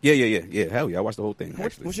 Summer Jam. Yeah. Hell yeah, I watched the whole thing.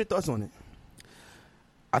 Actually, What's your thoughts on it?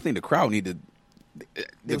 I think the crowd needed.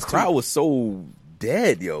 The crowd was so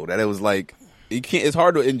dead, yo, that it was like you can't. It's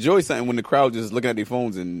hard to enjoy something when the crowd just looking at their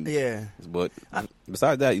phones and Yeah. But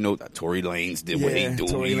besides that, you know, Tory Lanez did what he Yeah, do.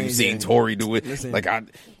 Tory You Lanez, seen yeah. Tory do it. Listen, Like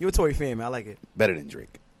you're a Tory fan, man. I like it. better than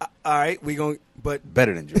Drake. All right, we going but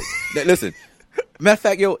Better than Drake. Listen, matter of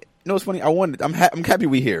fact, yo, you know what's funny? I'm happy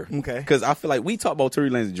we here. Okay. Because I feel like we talked about Tory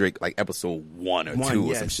Lanez and Drake like episode 1 or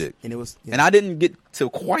 2 or some shit. And it was. Yeah. And I didn't get to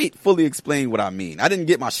quite fully explain what I mean. I didn't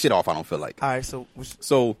get my shit off, I don't feel like. All right, so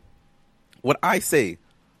So, what I say,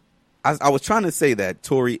 I was trying to say that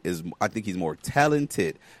Tory is. I think he's more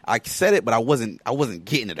talented. I said it, but I wasn't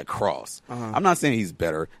getting it across. I'm not saying he's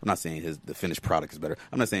better. I'm not saying the finished product is better.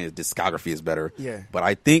 I'm not saying his discography is better. Yeah. But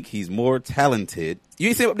I think he's more talented. You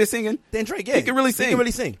ain't see him up there singing? Then Drake, yeah, He can really sing. He can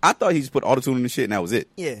really sing. I thought he just put autotune in the shit and that was it.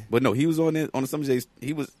 Yeah. But no, he was on the Summer J's.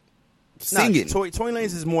 He was singing. Tory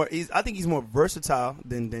Lanez is more. I think he's more versatile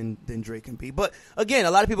than Drake can be. But again,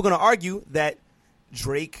 a lot of people are going to argue that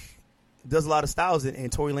Drake does a lot of styles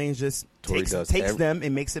and Tory Lanez just takes them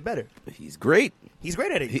and makes it better. He's great. He's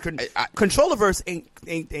great at it. Controller-verse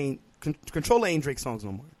Controller ain't Drake songs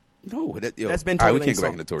no more. No, that's been Tory. Tory We can't Lanez go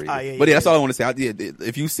back into Tory. yeah, But that's all I want to say.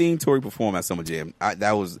 If you've seen Tory perform at Summer Jam,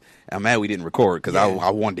 I'm mad we didn't record because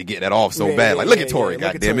I wanted to get that off so bad. Look at Tory,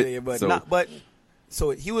 goddammit.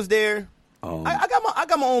 So he was there. I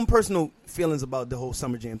got my own personal feelings about the whole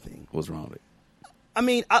Summer Jam thing. What's wrong with it? I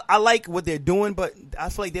mean, I like what they're doing, but I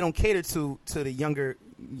feel like they don't cater to the younger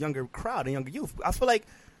crowd, the younger youth. I feel like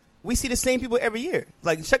we see the same people every year.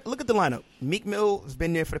 Like, look at the lineup. Meek Mill has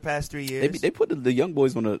been there for the past 3 years. They put the young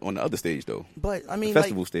boys on the other stage though. But I mean, the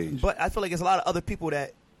festival stage. But I feel like there's a lot of other people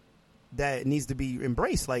that needs to be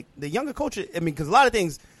embraced. Like the younger culture. I mean, because a lot of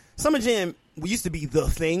things, Summer Jam used to be the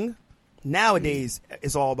thing. Nowadays,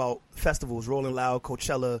 it's all about festivals, Rolling Loud,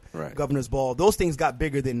 Coachella, right. Governor's Ball. Those things got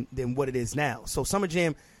bigger than what it is now. So Summer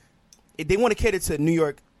Jam, they want to cater to New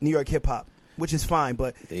York hip hop, which is fine.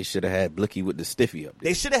 But they should have had Blicky with the stiffy up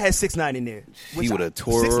there. They should have had 6ix9ine in there. He would have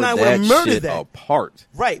tore 6ix9ine that murdered shit that apart.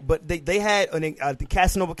 Right, but they had the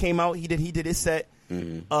Casanova came out. He did his set.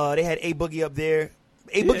 Mm-hmm. They had A Boogie up there.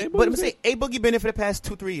 But I'm saying A Boogie been there for the past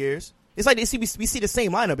 2-3 years. It's like we see the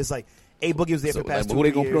same lineup. It's like A Boogie was there for the past 2 years. Who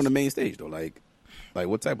they gonna put on the main stage though? Like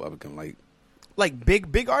what type of income? Like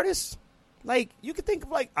big artists? Like you could think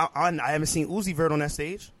of I haven't seen Uzi Vert on that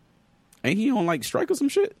stage. Ain't he on Strike or some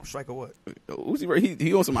shit? Strike or what? Uzi Vert,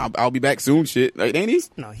 he on some I'll be back soon shit. Ain't he?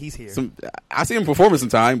 No, he's here. I see him performing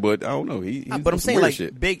sometime, but I don't know. But I'm saying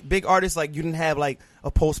shit. big artists you didn't have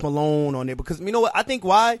a Post Malone on there because you know what I think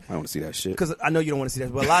why I don't want to see that shit because I know you don't want to see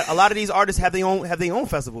that, but a lot of these artists have their own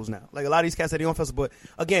festivals now. Like a lot of these cats have their own festival.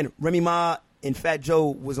 But again, Remy Ma and Fat Joe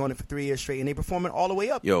was on it for 3 years straight, and they performing all the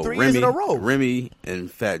way up. 3 years in a row. Remy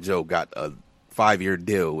and Fat Joe got a 5-year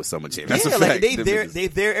deal with Summer Jam. That's a fact. They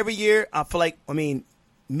there every year. I feel like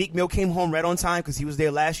Meek Mill came home right on time because he was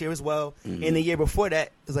there last year as well. Mm-hmm. And the year before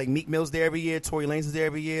that, it's like Meek Mill's there every year. Tory Lanez is there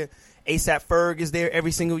every year. ASAP Ferg is there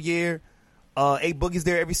every single year. A Boogie's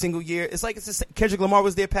there every single year. It's like Kendrick Lamar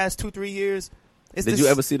was there past 2-3 years. Did you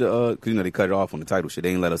ever see because they cut it off on the title shit? They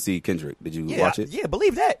didn't let us see Kendrick. Did you watch it? Yeah,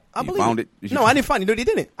 believe that. I believe found it? No, I didn't find it. No, they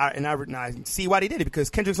didn't. I see why they did it because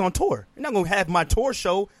Kendrick's on tour. You're not gonna have my tour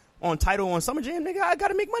show on title on Summer Jam, nigga. I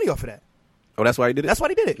gotta make money off of that. Oh, that's why he did it. That's why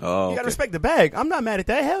he did it. Oh, you gotta respect the bag. I'm not mad at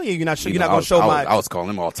that. Hell yeah, you're not gonna show I was calling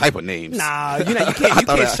him all type of names. Nah, you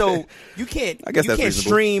can't. You can't. I guess you that's can't reasonable.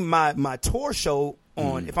 stream my tour show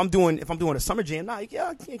on if I'm doing a Summer Jam. Nah, you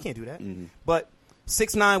can't do that. Mm-hmm. But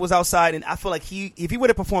 6ix9ine was outside, and I feel like if he would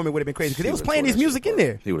have performed, it would have been crazy because they was playing his music in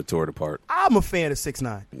there. He would have tore it apart. I'm a fan of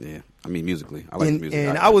 6ix9ine. Yeah, I mean musically, I like the music.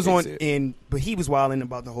 And I was but he was wilding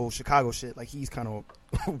about the whole Chicago shit. Like he's kind of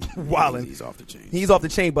wilding. He's off the chain. He's off the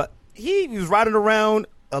chain, but he was riding around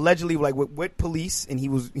allegedly with police, and he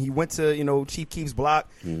went to Chief Keef's block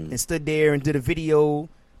and stood there and did a video.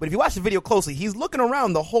 But if you watch the video closely, he's looking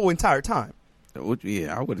around the whole entire time.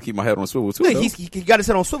 Yeah, I would keep my head on a swivel too. Yeah, he got his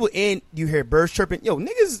head on swivel, and you hear birds chirping. Yo,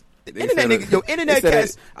 niggas, internet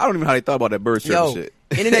cats. I don't even know how they thought about that birds chirping shit.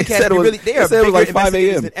 Internet cats, they are bigger it was like 5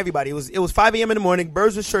 a.m. than everybody. It was 5 a.m. in the morning.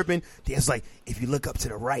 Birds were chirping. It's like if you look up to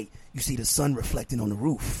the right, you see the sun reflecting on the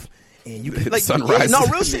roof. And you can sunrise. No,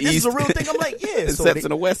 real shit. This is a real thing. I'm like, yeah. It so sets in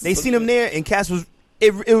the west. They seen him there, and Cass was.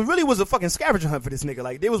 It really was a fucking scavenger hunt for this nigga.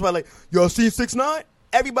 Like they was like, y'all see 6ix9ine?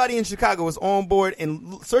 Everybody in Chicago was on board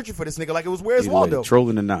and searching for this nigga like it was Where's Waldo. Like,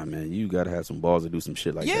 trolling or not, man, you gotta have some balls to do some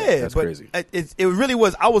shit like that. Yeah, that's crazy. It really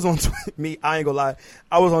was. I was on I ain't gonna lie.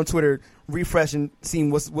 I was on Twitter refreshing,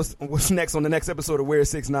 seeing what's next on the next episode of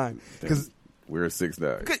Where's 6ix9ine because Where's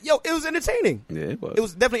 6ix9ine? Yo, it was entertaining. Yeah, it was. It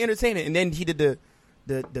was definitely entertaining. And then he did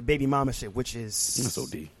the baby mama shit, which is that's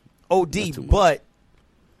OD. OD, but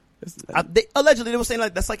allegedly they were saying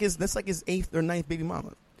like that's like his 8th or 9th baby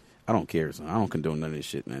mama. I don't care, son. I don't condone none of this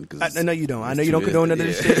shit, man. I know you don't. I know you don't condone none of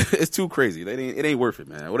this shit. It's too crazy. It ain't worth it,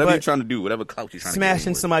 man. Whatever you're trying to do, whatever clout you're trying to get.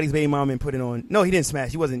 Smashing somebody's baby mom and putting on. No, he didn't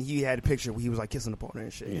smash. He wasn't. He had a picture where he was like kissing the partner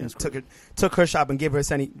and shit. Yeah, and took her shop and gave her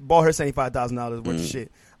bought her $75,000 worth of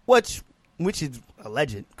shit, which is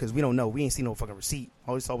alleged because we don't know. We ain't seen no fucking receipt.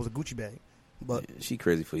 All we saw was a Gucci bag. But she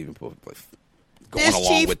crazy for even going This along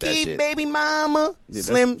Chief with that Keef shit. baby mama, Yeah,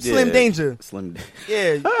 Slim yeah, Danger. Slim.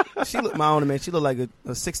 Yeah, she look my own man. She look like a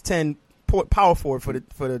 6'10" power forward for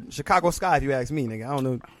the Chicago Sky. If you ask me, nigga, I don't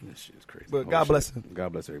know. This shit is crazy. But God bless her.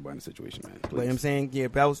 God bless everybody in the situation, man. But you know what I'm saying, yeah,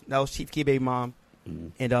 that was Chief Keef baby mom,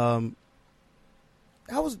 and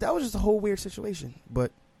that was just a whole weird situation.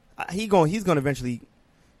 But he's gonna eventually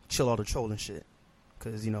chill all the trolling shit,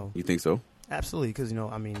 because You think so? absolutely, because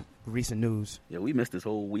I mean, recent news. Yeah, we missed this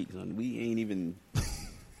whole week, son. We ain't even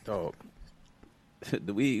dog.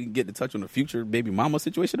 Do we get to touch on the future baby mama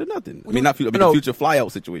situation or nothing? I mean, not future, No. the future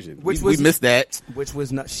flyout situation. Which we was- missed that. Which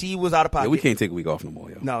was not. She was out of pocket. Yeah, we can't take a week off no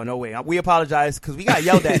more, yo. No way. We apologize because we got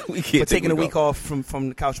yelled at We for can't take taking a a week week off from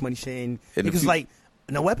the Couch Money shit. And And he the was few- like,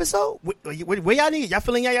 "No episode? Where y'all niggas? Y'all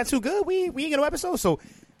feeling y'all too good? We ain't get no episode." So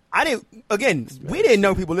I didn't. Again, we didn't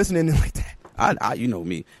know people listening like that. I you know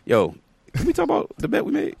me. Yo, can we talk about the bet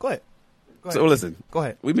we made? Go ahead. So listen. Go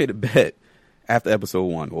ahead. We made a bet after episode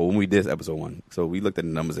 1, or when we did episode 1. So we looked at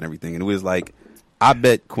the numbers and everything, and it was like, I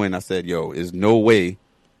bet Quinn. I said, "Yo, there's no way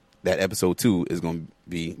that episode 2 is going to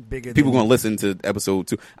be Bigger people than- going to listen to episode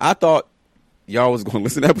 2." I thought y'all was going to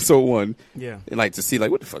listen to episode 1, Yeah. and like to see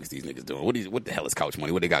like what the fuck is these niggas doing? What the hell is Couch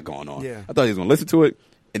Money? What they got going on? Yeah. I thought he was going to listen to it,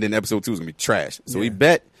 and then episode 2 was going to be trash. So we Yeah.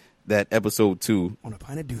 bet that episode 2 On a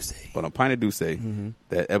pint of Douce. on a pint of Douce,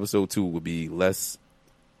 that episode 2 would be less.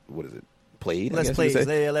 What is it? Played. I Let's guess play. you could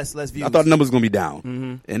say. Let's views. I thought the numbers was gonna be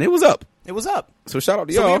down, and it was up. It was up. So shout out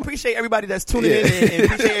to So we y'all. appreciate everybody that's tuning in Yeah. and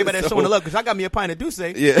appreciate everybody that's So- showing the love because I got me a pint of Douce.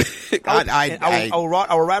 Yeah, I will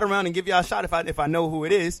ride around and give y'all a shot if I know who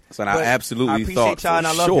it is. So But I absolutely appreciate thought y'all and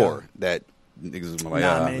I for love y'all. sure that niggas was like,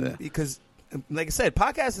 Nah, ah, man, yeah. because like I said,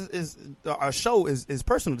 podcast is our show is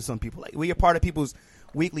personal to some people. Like we are part of people's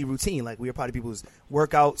weekly routine. Like we are part of people's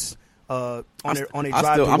workouts. On their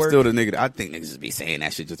drive to I'm work. still the nigga. I think niggas just be saying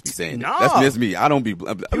that shit. Just be saying Nah. it. That's just me. I don't be.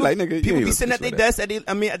 I'm like nigga. People be sitting at their desk, at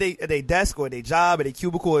their desk or their job, at their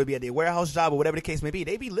cubicle, or be at their warehouse job, or whatever the case may be.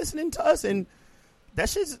 They be listening to us, and that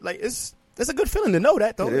shit's like it's a good feeling to know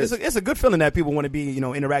that though. It It's is. it's a good feeling that people want to be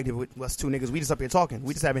interactive with us two niggas. We just up here talking.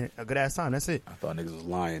 We just having a good ass time. That's it. I thought niggas was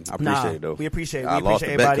lying. I appreciate it though. We appreciate it. I We lost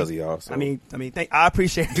appreciate the bet everybody. because of y'all. So I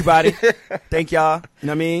appreciate everybody. Thank y'all. You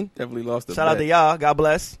know what I mean? definitely lost the Shout bet. out to y'all. God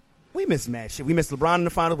bless. We missed mad shit. We missed LeBron in the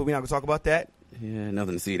finals, but we're not gonna talk about that. Yeah,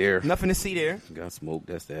 nothing to see there. Nothing to see there. Got smoked.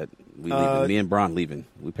 That's that. We leaving. Me and Bron leaving.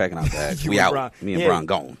 We packing out that. You We and out. Bron. Me and Yeah. Bron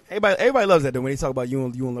gone. Everybody loves that though when they talk about you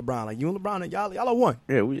and LeBron. Like you and LeBron, y'all are one.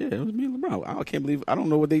 Yeah, it was me and LeBron. I can't believe. I don't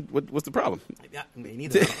know what's the problem. Yeah, me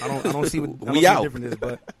neither. I don't see what I don't We see out. what difference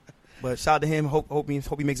is, but shout out to him. Hope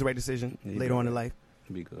he makes the right decision Yeah, later on in life.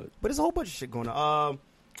 Be good. But there's a whole bunch of shit going on.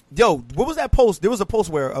 Yo, what was that post? There was a post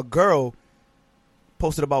where a girl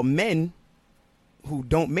posted about men who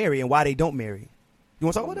don't marry and why they don't marry. You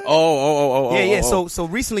want to talk about that? Oh. Yeah. So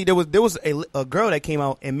recently there was a girl that came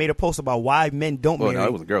out and made a post about why men don't Well, marry. no,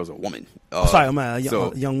 it was a girl. It was a woman. Sorry, I'm a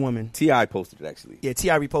so young woman. T.I. posted it actually, Yeah,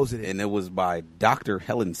 T.I. reposted it. and it was by Dr.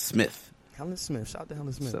 Helen Smith. Helen Smith. Shout out to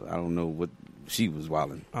Helen Smith. So I don't know what she was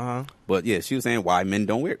wilding, Uh-huh. but yeah, she was saying why men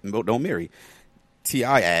don't marry.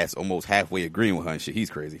 T.I. asked, almost halfway agreeing with her and shit. He's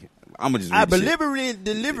crazy. I'm gonna just I read the shit. deliberate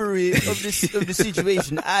delivery of the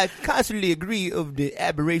situation. I constantly agree of the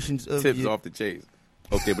aberrations of Tips your- off the chase.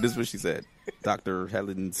 Okay, but this is what she said. Dr.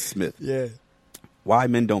 Helen Smith. Yeah. Why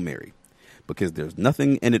men don't marry? Because there's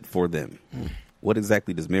nothing in it for them. What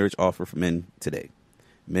exactly does marriage offer for men today?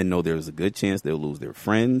 Men know there's a good chance they'll lose their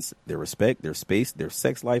friends, their respect, their space, their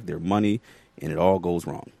sex life, their money, and it all goes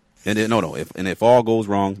wrong. And then, if all goes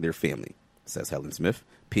wrong, their family, says Helen Smith,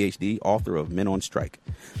 PhD, author of Men on Strike.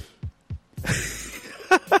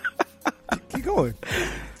 Keep going.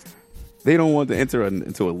 They don't want to enter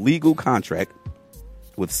into a legal contract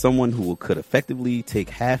with someone who could effectively take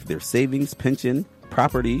half their savings, pension,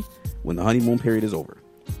 property when the honeymoon period is over.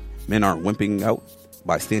 Men aren't wimping out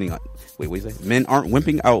by staying. Wait, what you say? Men aren't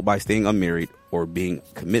wimping out by staying unmarried or being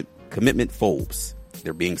commitment phobes.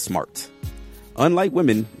 They're being smart. Unlike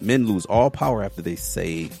women, men lose all power after they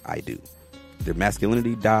say "I do." Their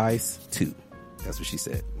masculinity dies too. That's what she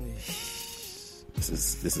said. This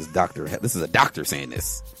is a doctor saying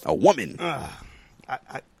this. A woman.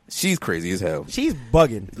 She's crazy as hell. She's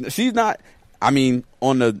bugging. She's not. I mean,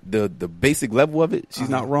 on the basic level of it, she's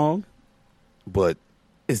not wrong. But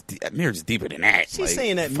marriage is deeper than that. She's Like,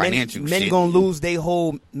 saying that financial men shit. gonna lose their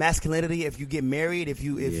whole masculinity if you get married. If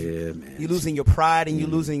Yeah, man. you're losing your pride and you're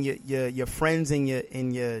losing your friends and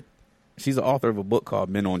your. She's the author of a book called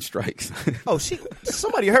Men on Strikes. Oh,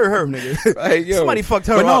 somebody hurt her, nigga. Right, yo. Somebody fucked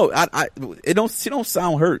her but up. no, she don't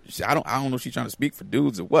sound hurt. I don't know if she's trying to speak for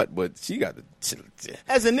dudes or what, but she got the.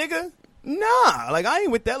 As a nigga, Nah, like I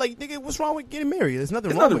ain't with that. Like, nigga, what's wrong with getting married? There's nothing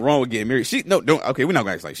There's wrong nothing with wrong with getting married. She no, don't. Okay, we're not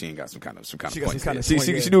gonna act like she ain't got some kind of She points. got some kind of She point,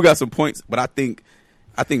 yeah. do got some points, but I think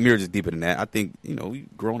marriage is deeper than that. I think we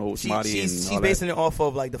grown old somebody and She's all basing that. it off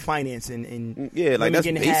of like the finance and Yeah, like, women that's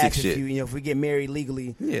getting basic half shit. if we get married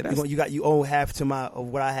legally. Yeah, that's- you owe half to of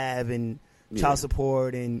what I have and Yeah. child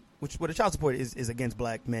support and what the child support is against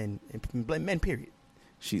black men and men period.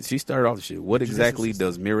 She started off the shit. What Judicial exactly system.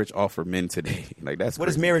 does marriage offer men today? Like that's What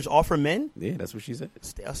does crazy. marriage offer men? Yeah, that's what she said.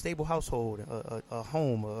 A stable household, a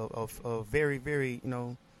home, a very very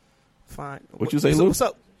fine. What you say, Lou? What's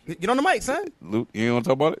up? Get on the mic, son. Luke, you ain't want to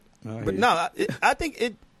talk about it? But no, I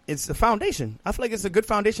think it's a foundation. I feel like it's a good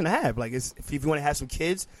foundation to have. Like, if you want to have some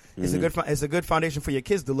kids, it's a good foundation for your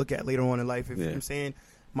kids to look at later on in life. If you know what I'm saying,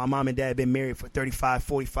 my mom and dad been married for 35,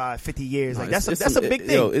 45, 50 years. Like that's a big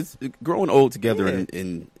thing. Yo, it's growing old together, Yeah.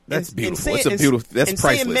 and that's And beautiful. saying- It's a beautiful. That's and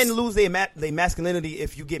priceless. saying men lose their masculinity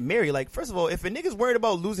if you get married. Like, first of all, if a nigga's worried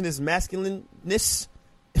about losing his masculineness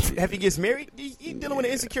if he gets married, he dealing with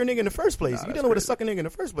an insecure nigga in the first place. Nah, You that's dealing with a crazy. sucker nigga in the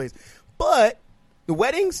first place. But the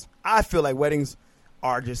weddings, I feel like weddings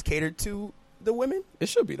are just catered to the women. It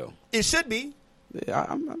should be though. It should be. Yeah,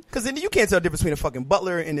 I'm Because then you can't tell the difference between a fucking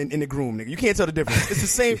butler and the groom, nigga. You can't tell the difference. It's the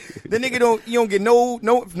same. The nigga you don't get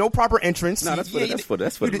no proper entrance. Nah, that's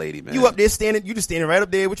for the lady, man. You up there standing, you just standing right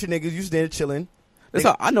up there with your niggas. You standing chilling. That's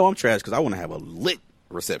how I know I'm trash because I want to have a lit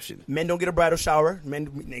reception. Men don't get a bridal shower. Men,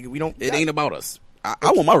 nigga, we don't. It ain't about us.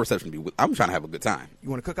 I want my reception to be. I'm trying to have a good time. You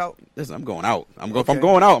want to cook out? Listen, I'm going out. If Okay. I'm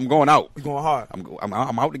going out, I'm going out. You going hard?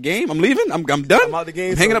 I'm out the game. I'm leaving. I'm done. I'm out the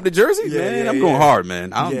game, I'm hanging so- up the jersey, Yeah, man. yeah, I'm going yeah. hard,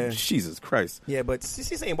 man. Yeah. Jesus Christ. Yeah, but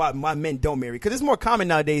she's saying why men don't marry because it's more common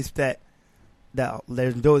nowadays that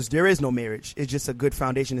there is no marriage. It's just a good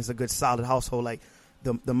foundation. It's a good solid household. Like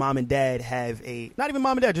the mom and dad have not even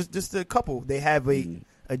mom and dad, just a couple. They have a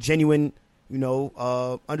genuine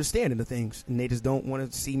understanding of things, and they just don't want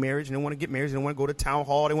to see marriage, and they want to get married, they don't want to go to town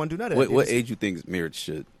hall, they want to do none of that. What age you think marriage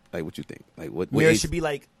should like? What you think? Like what marriage age should be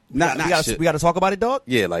like? Not we gotta, shit. we got to talk about it, dog.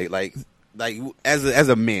 Yeah, like as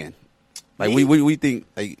a man, like Me? we think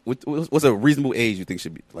like what's a reasonable age you think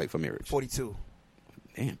should be like for marriage? 42.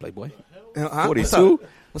 Damn, Playboy. Huh? 42?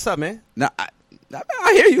 What's up, man? Nah,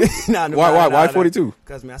 I hear you. Why 42?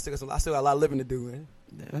 Because man, I still got a lot of living to do, man.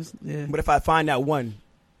 Yeah. But if I find that one,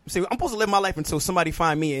 see, I'm supposed to live my life until somebody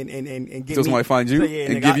find me and get Until me. somebody find you Yeah,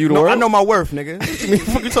 and nigga, give you the I world? know my worth, nigga.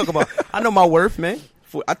 What you talk about? I know my worth, man.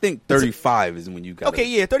 I think 35 is when you got. Okay,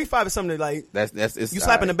 yeah, 35 is something like That's it's you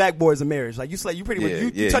slapping the alright. backboards of marriage. Like you pretty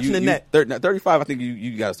much you touching the you, net. 35, I think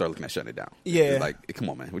you got to start looking at shutting it down. Yeah. It's like, come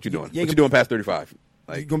on, man, what you doing? you What ain't you doing past 35? You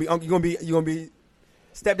Like, gonna be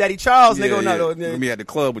stepdaddy Charles, nigga. yeah. No, You gonna be at the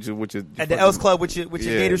club with your at the L's Club with your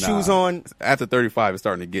gator shoes on. After 35, it's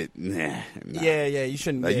starting to get nah. Yeah, you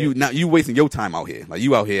shouldn't. Like yeah. you wasting your time out here. Like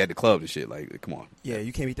you out here at the club and shit. Like, come on. Yeah,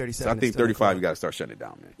 you can't be 37. So I and think still in the 35, club. you got to start shutting it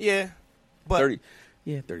down, man. Yeah, but 30.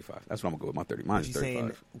 Yeah, 35. That's what I'm gonna go with. My 30. Mine is you 35.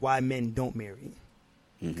 saying why men don't marry?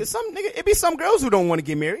 Mm-hmm. Because it be some girls who don't want to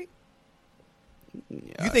get married.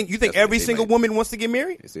 Yeah, You think that's what every they single might- woman wants to get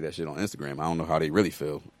married? They say that shit on Instagram. I don't know how they really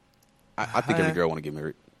feel. I think every girl want to get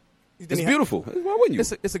married. You It's think beautiful. Why wouldn't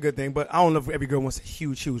you? It's a good thing, but I don't know if every girl wants a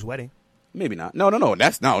huge wedding. Maybe not. No.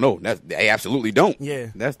 That's they absolutely don't. Yeah.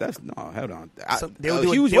 That's no. Hold on. They'll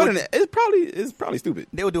do it- Huge they'll- wedding. It's probably stupid.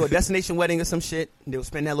 They will do a destination wedding or some shit. They'll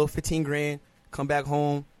spend that little $15,000, come back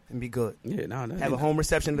home, and be good. Yeah. No. Have a home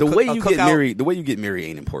reception. The way you get cookout. married. The way you get married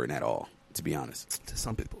ain't important at all. To be honest. To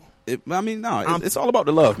some people. It's all about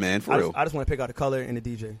the love, man. For real. I just want to pick out the color and the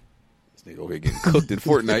DJ. This nigga over here getting cooked in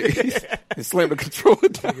Fortnite. and slam the controller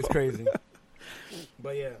down. It's crazy.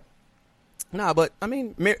 But yeah. Nah, but I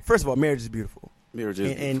mean, first of all, marriage is beautiful. Marriage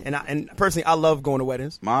is And personally, I love going to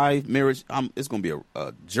weddings. my marriage. It's gonna be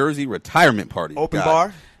a Jersey retirement party. Open God.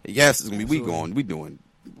 bar? Yes, it's gonna be. Absolutely. We doing.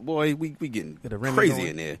 Boy, we getting Get a Remy crazy going.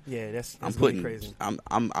 in there. Yeah, that's I'm gonna be putting. crazy.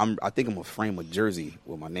 I think I'm gonna frame a jersey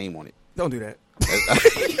with my name on it. Don't do that.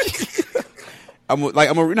 I'm you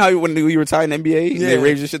know how when you retire in the NBA and they Yeah.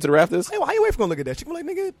 raise your shit to the rafters. Hey, why you wait for gonna look at that? She gonna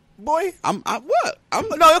be like, nigga, boy. I'm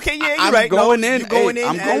No, okay, yeah, you're I'm right. going no, in. You going Hey, in?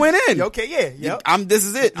 I'm going in. Okay, yeah, This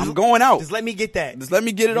is it. I'm going out. Just let me get that. Just let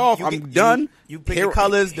me get it off. I'm done. You pick Here- the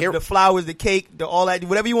colors, here- the flowers, the cake, all that,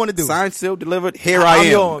 whatever you want to do. Signed, sealed, delivered. Here I'm I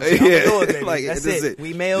am. yours. I'm yours, baby. Like That's this is it.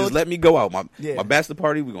 We mailed. Just let me go out. Yeah. My bachelor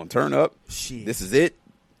party. We're gonna turn up. Shit. This is it.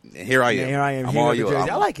 And here I am. Man, here I am. I'm Here all with the yours. jersey.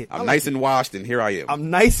 I like it. I I'm like nice it. and washed, and here I am. I'm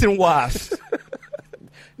nice and washed.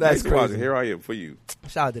 That's nice and washed, crazy. and here I am for you.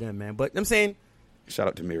 Shout out to them, man. But I'm saying, Shout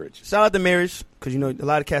out to marriage. shout out to marriage because a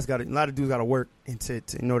lot of cats a lot of dudes got to work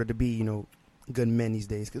in order to be good men these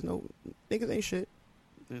days. Because no niggas ain't shit.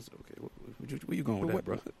 It's okay. Where you going with that,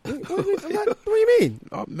 bro? What do you mean?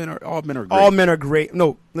 All men are great. All men are great.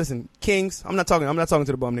 No, listen, kings. I'm not talking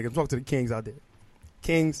to the bum niggas. I'm talking to the kings out there.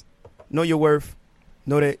 Kings, know your worth.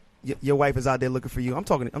 Know that your wife is out there looking for you. I'm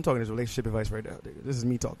talking this relationship advice right now. Nigga. This is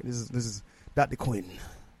me talking. This is Dr. Quinn.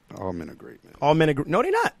 All men are great, man. All men are great. No,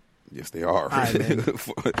 they're not. Yes, they are.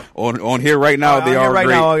 Right, on here right now, they are right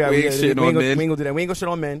great. now, we ain't shitting on men. We ain't gonna do that. We ain't gonna shit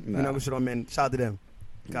on men. Nah. We're not gonna shit on men. Shout out to them.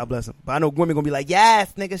 God bless them. But I know women gonna be like,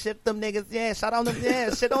 yes, nigga, shit them niggas. Yeah, shout out them.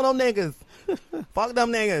 Yeah, shit on them niggas. Fuck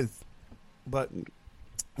them niggas. But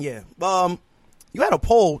yeah, you had a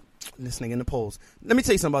poll. Listening in the polls. Let me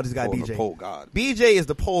tell you something about this guy, BJ. Poll God. BJ is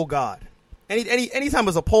the poll god. Anytime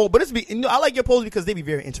there's a poll, but I like your polls because they be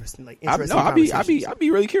very interesting. Like interesting. I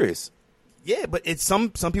be really curious. Yeah, but it's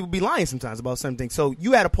some people be lying sometimes about some things. So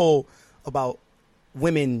you had a poll about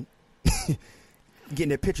women getting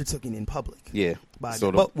their picture taken in public. Yeah.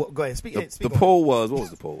 So go ahead. Speak. The poll was, what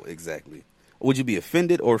was the poll exactly? Would you be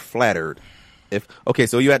offended or flattered?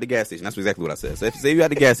 So you at the gas station. That's exactly what I said. So say you at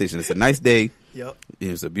the gas station, it's a nice day. Yep.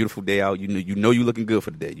 It's a beautiful day out. You know you're looking good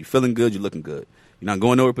for the day. You feeling good. You're looking good. You're not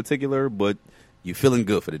going nowhere particular, but you feeling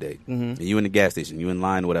good for the day. Mm-hmm. And you in the gas station. You in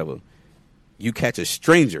line, whatever. You catch a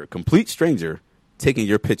stranger, complete stranger, taking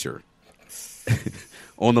your picture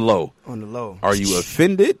on the low. On the low. Are you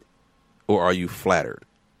offended or are you flattered?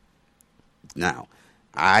 Now,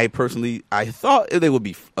 I thought they would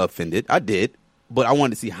be offended. I did. But I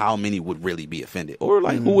wanted to see how many would really be offended or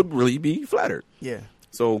who would really be flattered. Yeah.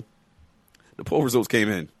 So the poll results came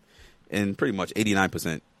in and pretty much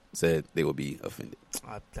 89% said they would be offended.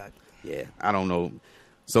 Yeah. I don't know.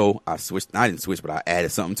 So I switched. I didn't switch, but I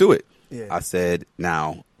added something to it. Yeah. I said,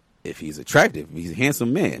 now, if he's attractive, if he's a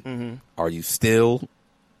handsome man, are you still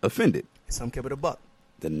offended? Some kept it a buck.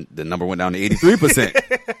 The number went down to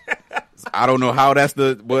 83%. I don't know how that's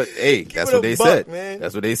but hey, that's what they said. Man.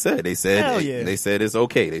 That's what they said. They said they said it's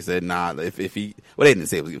okay. They said nah. If he they didn't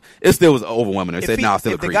say it still was overwhelming. They said nah.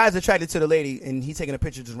 Still if the guy's attracted to the lady and he's taking a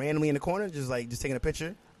picture just randomly in the corner, just taking a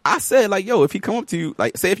picture. I said if he come up to you,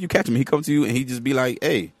 say if you catch him, he come to you and he just be like,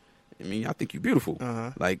 hey, I think you're beautiful.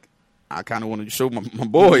 I kind of want to show my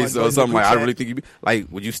boys or something. I really think you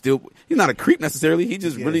would you still? He's not a creep necessarily. He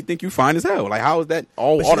just really think you fine as hell. How is that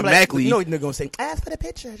all automatically? You're gonna say ask for the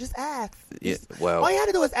picture. Just ask. Yeah. Well, all you have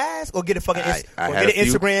to do is ask or get a fucking get an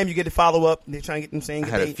Instagram. You get the follow up. They're trying to get them saying. I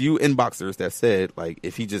had a few inboxers that said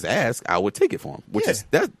if he just asked, I would take it for him. Which is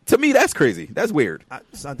that to me that's crazy. That's weird. I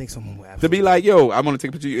think someone would to be like, yo, I'm gonna take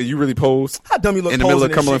a picture and you really pose. How dumb you look in the middle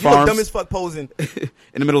of Cumberland Farms. You look dumb as fuck posing in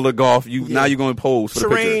the middle of golf. Now you're going to pose for the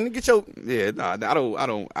picture. Get your I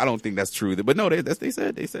don't think that's true. But no, they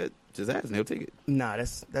said just ask and he'll take it. Nah,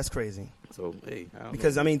 that's crazy. So hey,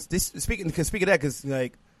 because know. Speaking of that, because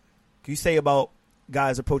you say about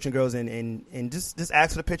guys approaching girls and just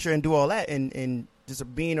ask for the picture and do all that and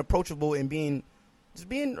just being approachable and being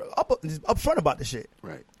upfront about the shit,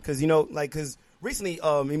 right? Because because recently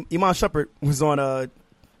Iman Shumpert was on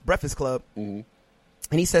Breakfast Club. Mm-hmm.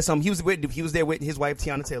 And he said something. He was there with his wife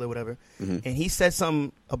Tiana Taylor, whatever. Mm-hmm. And he said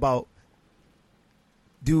something about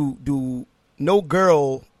do no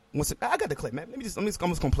girl wants to. I got the clip, man. I'm just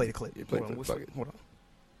gonna play the clip. Yeah, hold on.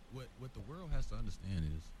 What the world has to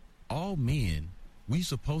understand is all men we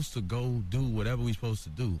supposed to go do whatever we supposed to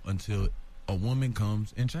do until a woman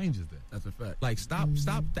comes and changes that. That's a fact.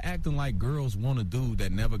 Stop acting like girls want a dude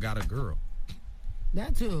that never got a girl.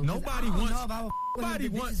 That too. Nobody wants. Nobody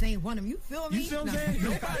wants. Ain't want him. You feel me? You see what I'm saying?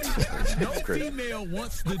 No female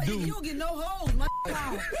wants the dude. You don't get no hoes, man.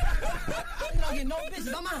 You don't get no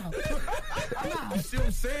bitches. I'm out. You see what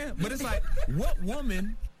I'm saying? But it's what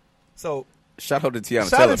woman? So shout out to Tiana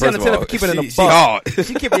Taylor. First of all, for keeping it a buck.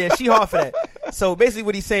 She hard. She hard for that. So basically,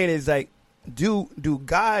 what he's saying is do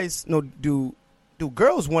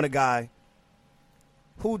girls want a guy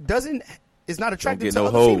who is not attracted to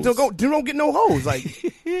other females? Don't get no hoes.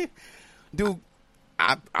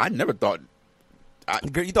 I never thought.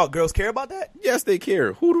 You thought girls care about that? Yes, they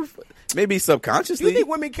care. Maybe subconsciously. Do you think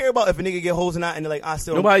women care about if a nigga get hoes or not? And they're like, I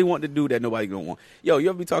still. Nobody want to do that. Nobody don't want. Yo, you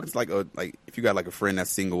ever be talking to if you got a friend that's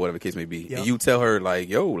single, whatever the case may be, and you tell her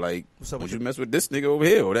would you mess with this nigga over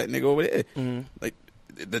here or that nigga over there? Mm-hmm.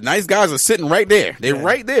 The nice guys are sitting right there. They're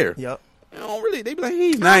right there. Yep. They don't really. They be like,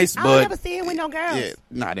 he's nice, but I never see him with no girls. Yeah,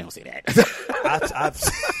 nah, they don't say that.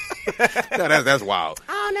 No, that's wild.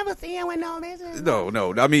 I'll never see him with no bitches.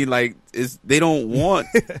 No. I mean, they don't want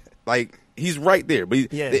he's right there, but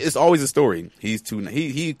it's always a story. He's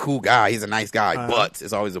he a cool guy. He's a nice guy, but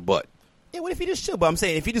it's always a but. Yeah, what if he just chill? But I'm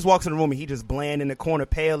saying if he just walks in the room and he just bland in the corner,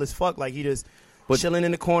 pale as fuck, he just chilling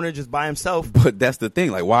in the corner just by himself. But that's the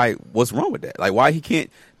thing. Why? What's wrong with that? Why he can't?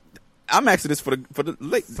 I'm asking this for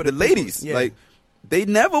the ladies. yeah. Like they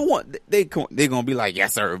never want. They gonna be like,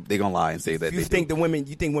 yes sir. They gonna lie and say that. You think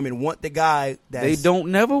women want the guy that's they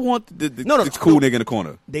don't never want the No, cool nigga in the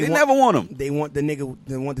corner. They never want him. They want the nigga.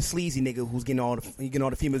 They want the sleazy nigga who's getting all the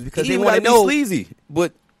females because He they want to be know. sleazy,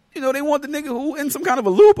 but you know they want the nigga who in some kind of a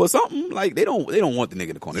loop or something. Like they don't want the nigga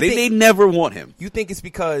in the corner. They never want him. You think it's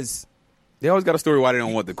because They always got a story why they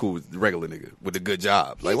don't want the cool regular nigga with the good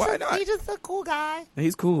job. Like why not? He's just a cool guy.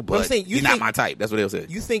 He's cool, but I'm saying, he's not my type. That's what they'll say.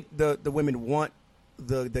 you think the women want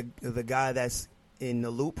the guy that's in the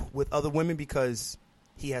loop with other women because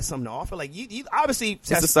he has something to offer? Like you obviously.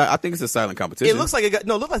 I think it's a silent competition. It looks like it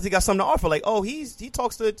looks like he got something to offer. Like, oh, he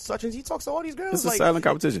talks to such and he talks to all these girls. It's like, a silent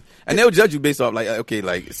competition, and they'll judge you based off like, okay,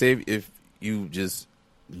 like say if you just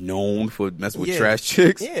known for messing with Yeah. trash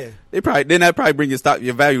chicks, Yeah. that probably bring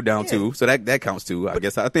your value down Yeah. too. So that counts too. I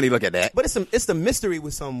guess I think they look at that. But it's the mystery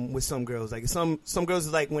with some girls. Like some girls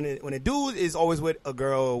is like when a dude is always with a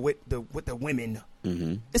girl with the women.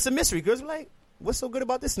 Mm-hmm. It's a mystery. Girls are like, what's so good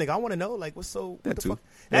about this nigga? I want to know. Like, what That the too. fuck?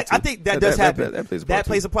 That I too. think that That- does that- happen. that plays a part,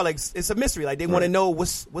 plays too. a part. Like, it's a mystery. Like, they want to Right. know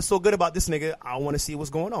what's so good about this nigga. I want to see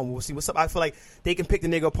what's going on. We'll see what's up. I feel like they can pick the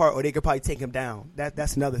nigga apart, or they could probably take him down.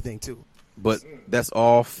 That's another thing too. But that's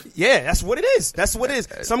off. Yeah, that's what it is. That's what it is.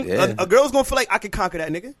 Yeah. A girl's gonna feel like I can conquer that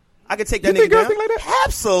nigga. I can take that You nigga think girls down. think like that?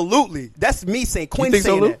 Absolutely. That's me saying. Quinn think so,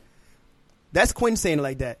 saying Lou? that. That's Quinn saying it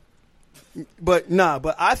like that. But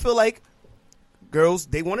but I feel like girls,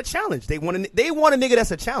 they want a challenge. They want a nigga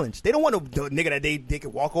that's a challenge. They don't want a nigga that they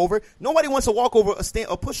can walk over. Nobody wants to walk over a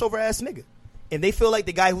pushover ass nigga. And they feel like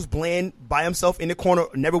the guy who's bland by himself in the corner,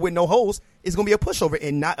 never with no holes, is gonna be a pushover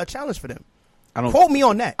and not a challenge for them. Quote me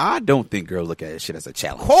on that. I don't think girls look at that shit as a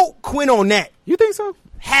challenge. Quote Quinn on that. You think so?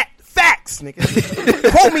 Facts,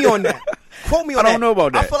 nigga. Quote me on that. Quote me on that. I don't know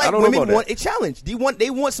about that. I feel I like don't know women about want a challenge. They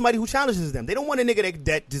want somebody who challenges them. They don't want a nigga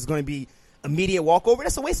that is going to be immediate walkover.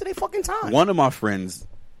 That's a waste of their fucking time. One of my friends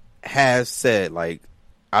has said, like,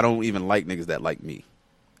 I don't even like niggas that like me.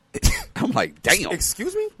 I'm like, damn.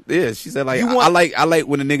 Excuse me? Yeah, she said, like, You I want- like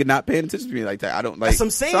when a nigga not paying attention to me like that. I don't like. That's what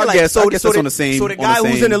I'm saying. So I like, guess that's on the same. So the on guy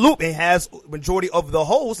who's same- in the loop and has majority of the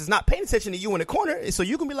holes is not paying attention to you in the corner. So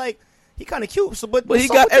you can be like, he kind of cute. So, but he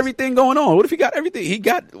so got what this- everything going on. What if he got everything? He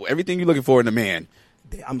got everything you're looking for in a man.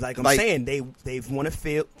 I'm Like- saying they want to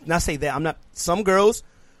feel. Not say that I'm not. Some girls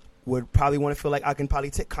would probably want to feel like I can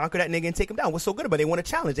probably conquer that nigga and take him down. What's so good about it? They want a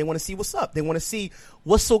challenge. They want to see what's up. They want to see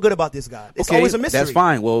what's so good about this guy. It's always a mystery. That's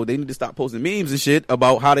fine. Well, they need to stop posting memes and shit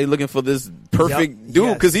about how they looking for this perfect Yep. dude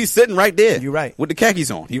Yes. because he's sitting right there. You're right. With the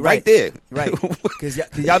khakis on. He's You're right there. Right. Because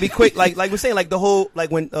y'all be quick. Like we're saying, like the whole,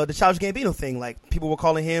 like when the Childish Gambino thing, like people were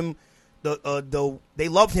calling him they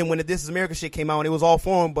loved him when the This Is America shit came out and it was all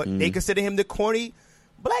for him, but they consider him the corny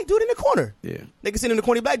black dude in the corner. Yeah. They consider him the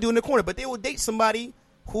corny black dude in the corner, but they would date somebody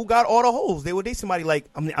who got all the holes. They would date somebody like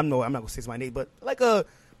I'm not gonna say my name, but like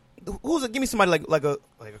give me somebody like a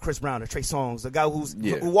Chris Brown or Trey Songz, a guy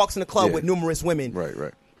who walks in the club Yeah. with numerous women.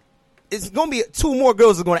 Right. It's gonna be two more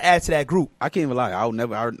girls that are gonna add to that group. I can't even lie.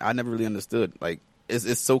 I never really understood. Like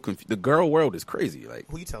it's so confused. The girl world is crazy. Like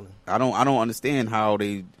Who you telling? I don't understand how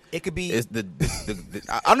they. It could be It's the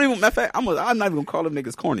I don't even. Matter of fact, I'm not even gonna call them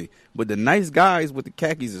niggas corny. But the nice guys with the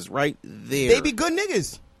khakis is right there. they be good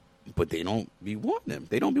niggas. But they don't be wanting them.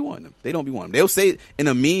 They don't be wanting them. They'll say in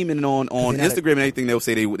a meme and on they're not Instagram and everything. They'll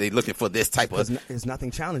say they looking for this type of. There's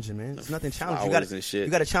nothing challenging, man. There's nothing challenging. Flowers and shit.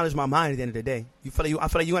 You got to challenge my mind at the end of the day. I feel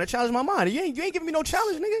like you got to challenge my mind. You ain't giving me no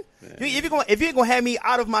challenge, nigga. If you ain't gonna have me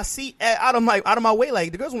out of my seat, out of my way,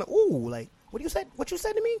 like the girls gonna, ooh, like what you said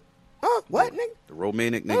to me? Huh? What, nigga? The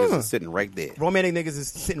romantic niggas is sitting right there. Romantic niggas is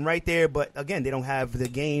sitting right there, but again, they don't have the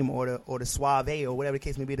game or the suave or whatever the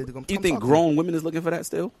case may be. You think grown women is looking for that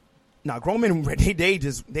still? Nah, grown men they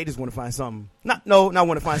just want to find something. Not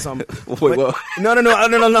want to find something. Wait, But- what? No,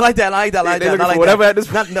 like that. They looking for whatever at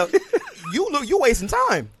this Not, no, you wasting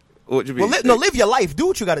time. What you mean? Well, live your life. Do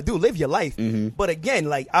what you got to do. Live your life. Mm-hmm. But again,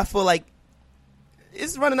 like I feel like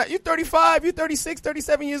it's running out. You're 35. You're 36,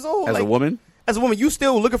 37 years old. As like, a woman? As a woman, you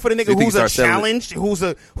still looking for the So nigga you think who's you a start selling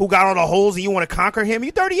challenge, who got all the holes, and you want to conquer him.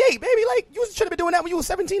 You're 38, baby. Like you should have been doing that when you were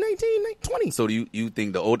 17, 19, 20. So do you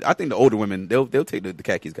think I think the older women they'll take the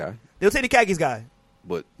khakis guy, They'll take the khakis guy,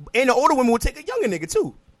 but and the older women will take a younger nigga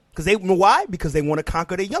too. Why? Because they want to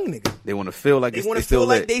conquer the young nigga. they want to feel like They they want to still feel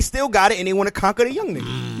like lit. they still got it, and they want to conquer the young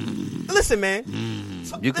nigga. Listen, man.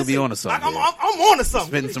 So, You could be onto something, I'm yeah. on to something.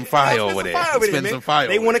 Spitting some fire I'm over spitting there. some fire over Spitting man. some fire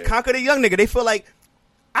They over want to there. conquer the young nigga. They feel like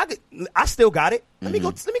I still got it. Let me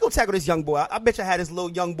Mm-hmm. go tackle this young boy. I bet you I had this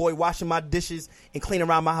little young boy washing my dishes and cleaning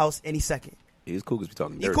around my house any second. These cougars be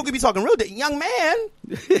talking You dirty. cougar be talking real young man.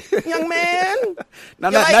 Young man.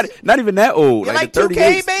 Not even that old. You like the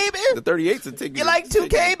 2K, 38s, baby? The 38s will take You like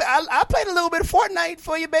 2K? I played a little bit of Fortnite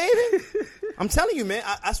for you, baby. I'm telling you, man.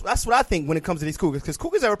 That's what I think when it comes to these cougars. Because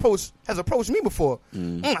cougars has approached me before.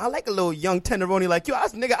 I like a little young tenderoni like you. I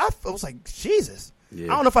was like, Jesus. Yeah.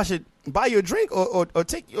 I don't know if I should buy you a drink or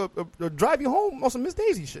take you or drive you home on some Miss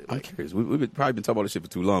Daisy shit. I'm Like, curious. We've probably been talking about this shit for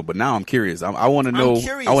too long, but now I'm curious. I want to know.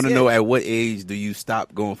 curious, I want to yeah. know at what age do you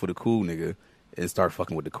stop going for the cool nigga and start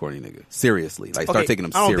fucking with the corny nigga? Seriously, like start taking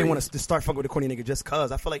them I don't serious. think want to start fucking with the corny nigga just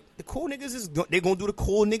cause. I feel like the cool niggas they gonna do the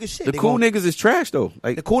cool nigga shit. The They cool gonna- niggas is trash though.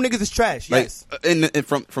 Like The cool niggas is trash. like Yes. and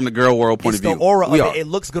from the girl world point It's of view, the aura of we it. are. It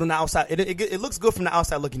looks good on the outside. It looks good from the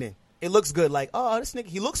outside looking in. It looks good. Like, oh, this nigga,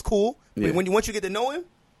 he looks cool. Yeah. But once you get to know him,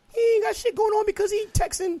 he ain't got shit going on because he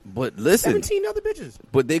texting But listen, 17 other bitches.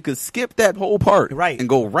 but they could skip that whole part, Right. and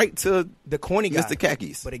go right to The corny guy. Mr.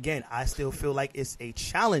 Khakis. But again, I still feel like it's a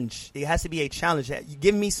challenge. It has to be a challenge. You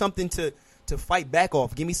give me something to fight back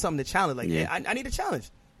off. Give me something to challenge. Like, Yeah. I need a challenge.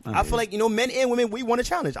 I I feel like, men and women, we want a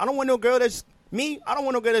challenge. I don't want no girl that's me. I don't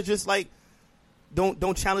want no girl that's just like,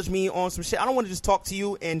 don't challenge me on some shit. I don't want to just talk to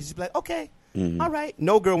you and just be like, okay, all right.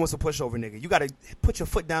 No girl wants to push over nigga. You got to put your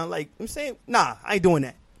foot down. Like, I'm saying, nah, I ain't doing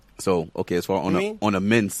that. So okay, as far on You the mean? on the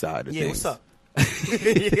men's side of Yeah, things, what's up?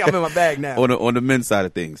 I'm in my bag now. on the men's side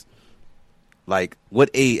of things, like what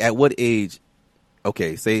age? At what age?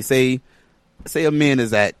 Okay, say a man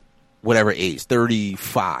is at whatever age,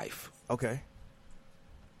 35, Okay.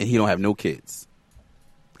 and he don't have no kids.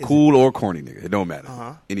 Is Cool or corny nigga, it don't matter.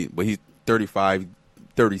 Uh-huh. But he's 35,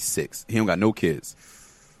 36. He don't got no kids.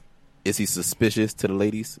 Is he suspicious to the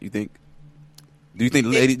ladies? You think? Do you think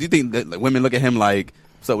the ladies? Do you think that like, women look at him like,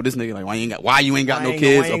 "What's up with this nigga? Like, why you ain't got Why no you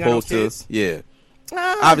kids?" ain't got no Opposed kids? to yeah.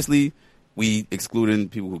 Nah. Obviously, we excluding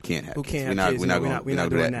people who can't have Who kids. can't We're have not, kids, we're no, not we're gonna not- we're we're not not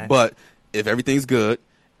do doing that. that. But if everything's good,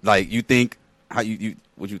 like you think, how you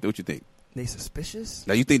what you think? They suspicious?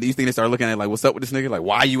 Now you think they start looking at it like, what's up with this nigga? Like,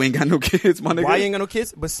 why you ain't got no kids, my nigga? Why you ain't got no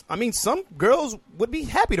kids? But I mean, some girls would be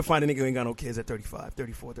happy to find a nigga who ain't got no kids at 35,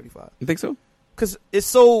 34, 35. You think so? Because it's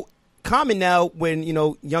so common now when,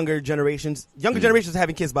 younger generations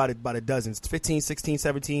having kids by the dozens, 15, 16,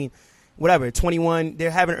 17, whatever, 21.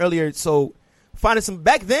 They're having earlier. So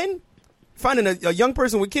back then, finding a young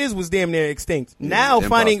person with kids was damn near extinct. Now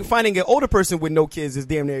impossible. finding an older person with no kids is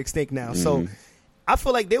damn near extinct now. So Mm-hmm. I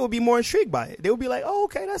feel like they would be more intrigued by it. They would be like, oh,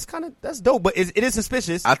 okay, that's dope. But it is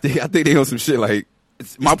suspicious. I think they on some shit like.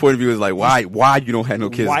 My point of view is like, why you don't have no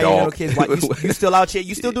kids, Why dog? you got no kids? Why, you still out here?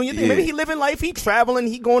 You still doing your thing? Yeah. Maybe he living life. He traveling.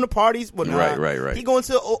 He going to parties. But nah, Right. He going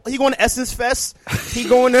to Essence Fest. He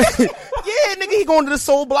going to yeah, nigga. He going to the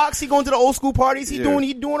Soul Blocks. He going to the old school parties. He Yeah.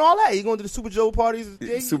 doing all that. He going to the Super Joe parties.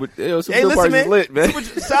 Yeah, Super hey, Joe listen, parties man. is lit, man.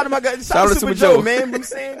 Shout out to my guy. Shout out to Super Joe, man. You know what I'm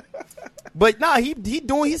saying. But nah,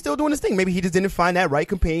 he's still doing his thing. Maybe he just didn't find that right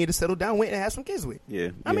companion to settle down with and have some kids with. Yeah,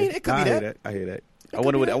 I mean, it could be that. I hear that. I could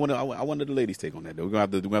wonder be what that. I wonder the ladies take on that though. We're gonna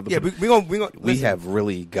have to. Yeah, we gonna we listen. have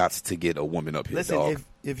really got to get a woman up here, Listen, dog.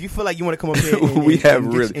 if you feel like you want to come up here and, We have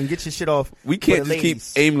and really- get your shit off, We can't with just the keep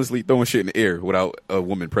ladies. aimlessly throwing shit in the air without a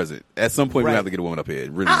woman present. At some point, we Right. have to get a woman up here.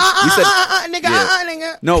 Really, Nigga, Yeah.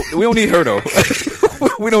 nigga. No, we don't need her though.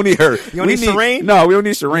 We don't need her. You don't we need Shireen? No, we don't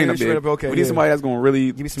need Shireen You up need there. Shireen, okay, we need yeah. somebody that's going to really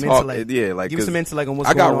Give me some talk. intellect. Yeah, like Give me some 'cause intellect on what's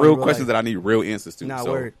I got going on real in real questions life. that I need real answers to. Nah,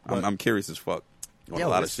 so word. I'm curious as fuck on Yo, a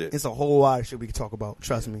lot of it's- shit. It's a whole lot of shit we can talk about.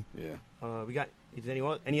 Trust me. Yeah. We got. Is there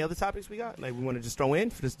any other topics we got? Like we want to just throw in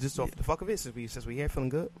for this, just off the fuck of it since we here feeling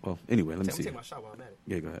good. Well, anyway, let me Take see. my shot while I'm at it.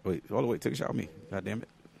 Yeah, go ahead. Wait, all the way. Take a shot with me. God damn it.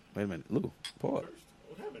 Wait a minute. Lou, pause.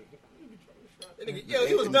 Yo,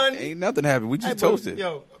 he was done. Ain't nothing happened. We just Hey, bro, toasted.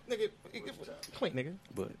 Yo, nigga, wait, nigga.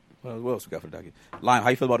 But what else we got for the docket? How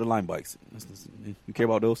you feel about the line bikes? You care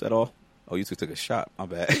about those at all? Oh, you just took a shot. My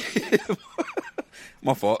bad.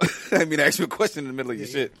 My fault. I didn't mean to ask you a question in the middle of your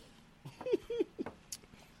shit.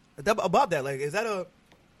 About that, like, is that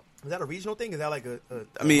a regional thing? Is that like a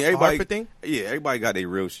I mean, a everybody. Hartford thing? Yeah, everybody got their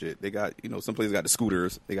real shit. They got, some places got the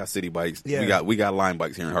scooters. They got city bikes. Yeah. We got line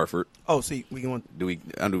bikes here in Hartford. Oh, see, we going. Do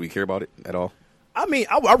we care about it at all? I mean,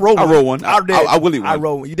 I roll one. I roll one. I did. I willy one. I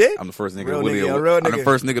roll one. You did? I'm the first nigga Real to willy. nigga, real I'm the nigga.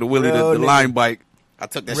 first nigga to willy Real the nigga. line bike. I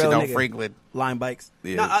took that Real shit out nigga. Franklin. Line bikes.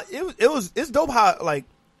 Yeah. Nah, it's dope how like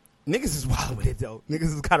niggas is wild with it though.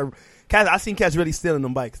 Niggas is kind of cats. I seen cats really stealing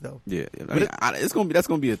them bikes though. Yeah, I mean, that's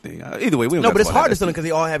gonna be a thing. Either way, we don't. No, gotta but it's talk about hard to that steal them shit. because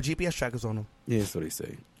they all have GPS trackers on them. Yeah, so they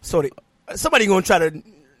say. So somebody gonna try to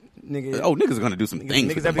nigga. Oh, niggas are gonna do some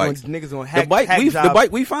things with the bikes. Niggas gonna hack. The bike hack the jobs.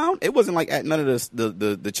 bike we found, it wasn't like at none of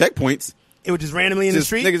the checkpoints. It was just randomly in the Just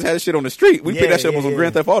street. niggas had shit on the street. We Yeah, picked that shit up yeah, on some yeah.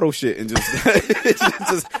 Grand Theft Auto shit and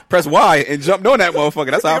just press Y and jumped on that motherfucker.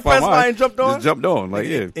 That's how I Nigga found pressed mine. Y and jumped on? Just jumped on. Like,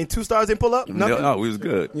 yeah. And 2 stars didn't pull up. Nothing. No, we was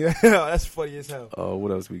good. Yeah, that's funny as hell.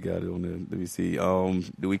 What else we got on there? Let me see.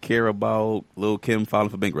 Do we care about Lil' Kim filing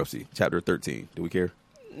for bankruptcy? Chapter 13. Do we care?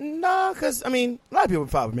 Nah, because, I mean, a lot of people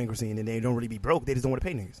file for bankruptcy and then they don't really be broke. They just don't want to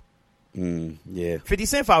pay niggas. Yeah. 50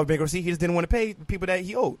 Cent filed for bankruptcy. He just didn't want to pay the people that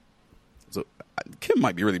he owed. So Kim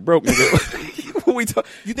might be really broke, nigga. What we talk?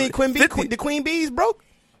 You think Queen Bee, 50 the Queen Bee's broke?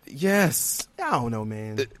 Yes. I don't know,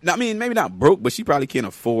 man. I mean, maybe not broke, but she probably can't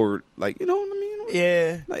afford, like, you know what I mean?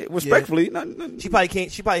 Yeah. Like, respectfully. Yeah. Not, She probably can't.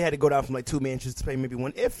 She probably had to go down from like 2 mansions to pay maybe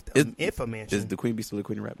one, if a mansion. Is the Queen Bee still the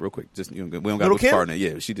queen of rap? Real quick. Just, you know, we don't got Lil' to go Kim? far in there.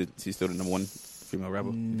 Yeah, she's still the number 1 female rapper,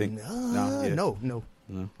 you think? No, Yeah. no. No?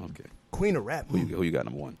 Okay. Queen of rap. Who you got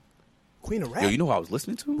number 1? Queen of rap. Yo, you know who I was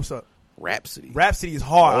listening to? What's up? Rhapsody. Rhapsody is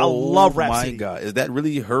hard. I love Rhapsody. Oh my God. Is that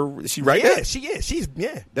really her? Is she right Yeah, there? she is. She's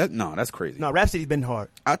That's crazy. No, Rhapsody's been hard.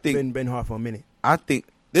 I think- been hard for a minute. I think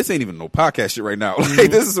this ain't even no podcast shit right now. Like,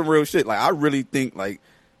 Mm-hmm. this is some real shit. Like, I really think, like,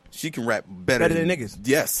 she can rap better Better than niggas.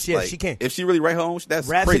 Yes. Yeah, like, she can. If she really write her own, that's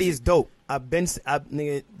Rhapsody crazy. is dope.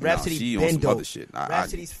 Rhapsody she on been some dope. other shit.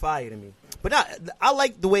 Rhapsody's fire to me. But I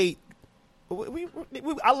like the way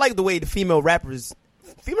I like the way the female rappers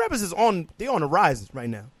is on the rise right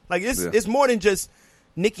now. Like it's more than just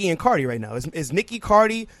Nicki and Cardi right now. It's Nicki,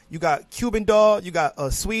 Cardi. You got Cuban Doll. You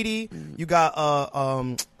got Sweetie. You got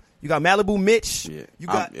Malibu Mitch. Yeah. You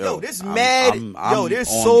got there's I'm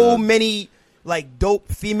so on many like dope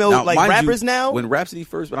female Now, like mind rappers you, now. When Rhapsody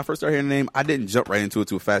when I first started hearing the name, I didn't jump right into it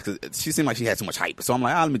too fast because she seemed like she had too much hype. So I'm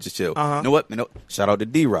like, let me just chill. Uh-huh. You know what? Shout out to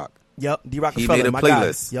D-Rock. Yep, D-Rock. He made a my guy.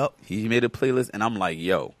 playlist. Yep. He made a playlist, and I'm like,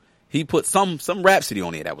 yo. He put some Rhapsody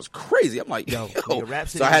on there that was crazy. I'm like, yo. nigga,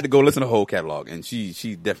 Rhapsody- So I had to go listen to the whole catalog, and she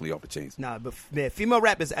definitely off the chains. Nah, but man, female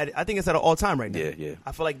rap is I think it's at an all time right now. Yeah, yeah.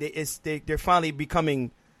 I feel like they're finally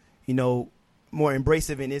becoming, more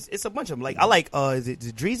embracive, and it's a bunch of them. Like I like is it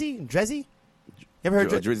Dreezy? Drezzy? You ever heard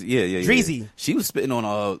Drizzy? Yeah. Dreezy? She was spitting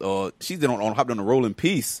on she did on hopped on the Rolling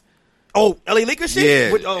Peace. Oh, L.A. Leaker shit. Yeah.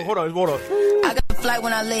 Hold on. I got a flight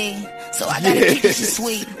when I leave, so I gotta keep it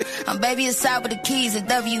sweet. I'm baby aside with the keys, a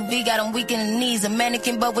WV got them weak in the knees, a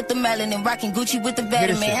mannequin but with the melanin, rocking Gucci with the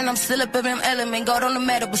vitamin, and I'm still up in them element, gold on the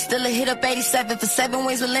metal, but still a hit up 87 for 7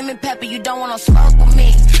 wings with lemon pepper. You don't want no smoke with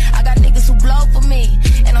me. I got niggas who blow for me,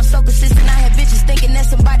 and I'm so consistent. I had bitches thinking that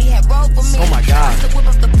somebody had rolled for me. Oh my God. I still whip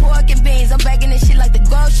up the pork and beans. I'm bagging this shit like the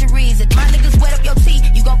groceries. If my niggas wet up your teeth,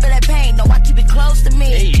 you gon' feel that pain. No, I keep it close to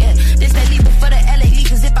me. Yeah. This that leaving for the LA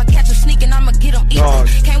Leakers. If I catch them sneaking, I'ma get them easy. Dog.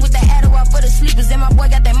 Came with the Adderall for the sleepers, and my boy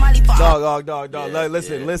got that Molly for Dog. Yeah,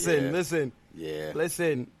 Listen. Yeah.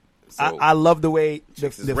 Listen. So, I love the way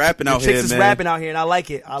chicks is rapping out chicks here, is man. rapping out here, and I like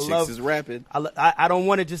it. Chicks is rapping. I don't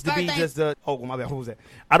want it just to be just my bad. Who was that?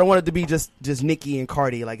 I don't want it to be just Nicki and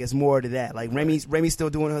Cardi. Like it's more to that. Like Remy's still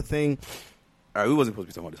doing her thing. All right, we wasn't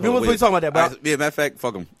supposed to be talking about this. We wasn't supposed to talk about that, All right, yeah, matter of fact,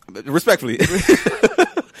 fuck them. Respectfully.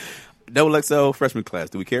 Double XL freshman class.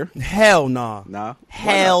 Do we care? Hell nah. Nah.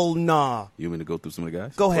 Hell nah. You want me to go through some of the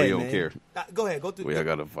guys? Go Or ahead, you don't man. care? Go ahead. Go through. We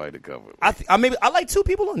got to fight to cover. I like 2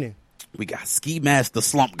 people on there. We got Ski Master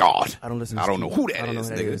Slump God. I don't listen to I don't Ski. know who I that don't know is,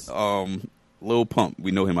 who that nigga. is. Lil Pump.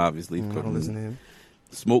 We know him, obviously. I don't listen to him.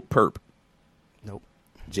 Smoke Perp. Nope.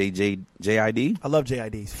 JID. I love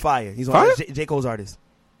JID. He's fire. He's Fire? on J. Cole's artist.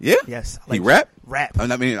 Yeah? Yes. He rap? Rap. I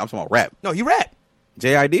mean, I'm talking about rap. No, he rap.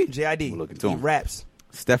 JID? JID. We're looking to He him. raps.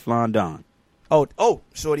 Stefflon Don. Oh,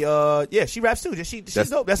 shorty. Yeah, she raps too. She's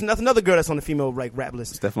dope. That's another girl that's on the female like rap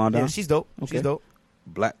list. Stefflon Don? Yeah, she's dope. Okay. She's dope.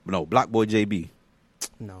 Block Boy JB.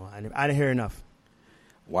 No, I didn't hear enough.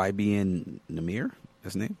 YBN Namir?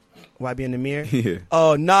 That's his name? YB in the mirror. Yeah.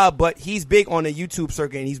 Oh, nah, but he's big on the YouTube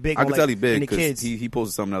circuit, and he's big I on can like, tell he's in big the because kids. he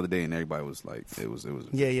posted something the other day and everybody was like, it was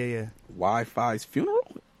Yeah. Wi-Fi's funeral?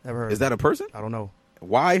 Never heard. Is that a person? I don't know.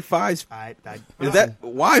 Wi-Fi's Is that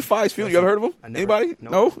Wi-Fi's funeral? You ever heard of him? I never- Anybody? no.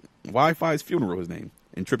 No? Wi-Fi's funeral, his name.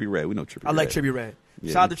 And Trippie Redd. We know Trippie I like Redd. Trippie Redd.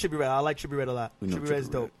 Yeah. Shout out to Trippie Redd. I like Trippie Redd a lot. We know Trippie Redd's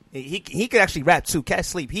Trippie dope. He can actually rap too. Catch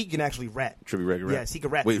Sleep. He can actually rap. Trippie Redd can rap. Yes, he can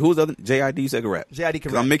rap. Wait, who's the other? JID you said can rap? JID can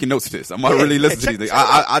 'Cause rap. I'm making notes of this. I'm going to Yeah, really listen check- to these. check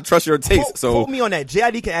I trust your taste. Quote me on that.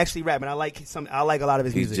 JID can actually rap, and I like a lot of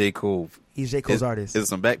his he's music. J. Cole. He's J. Cole's artist. Is it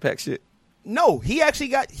some backpack shit? No, he actually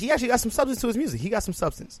got some substance to his music. He got some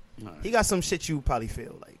substance. Right. He got some shit you probably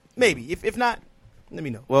feel like. Maybe. If not, let me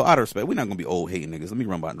know. Well, out of respect, we're not going to be old hating niggas. Let me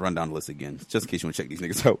run down the list again, just in case you want to check these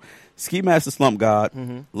niggas out. Ski Master Slump God,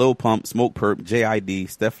 Lil Pump, Smoke Perp, JID,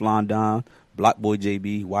 Stefflon Don, Block Boy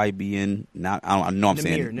JB, YBN. I know I'm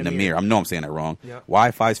saying Namir. I know I'm saying that wrong. Yep.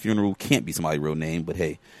 Wi-Fi's funeral can't be somebody's real name, but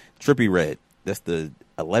hey, Trippie Redd. That's the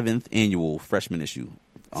 11th annual freshman issue.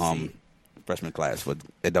 freshman class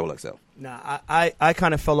at Double XL. Nah, I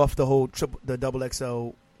kind of fell off the double XL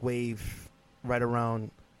wave right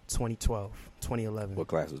around 2012, 2011. What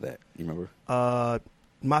class was that? You remember?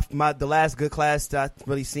 The last good class that I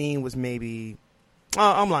really seen was maybe.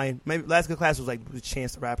 I'm lying. Maybe last good class was like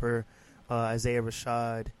Chance the Rapper, Isaiah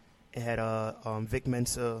Rashad. It had Vic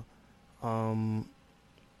Mensa,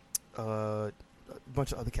 a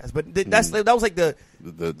bunch of other cats. But that was like the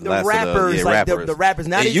rappers, the rappers.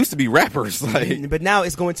 Now it used to be rappers, like, but now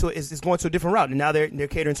it's going to a different route, and now they're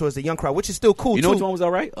catering towards the young crowd, which is still cool. You know too. which one was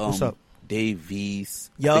all right? What's up? Davies,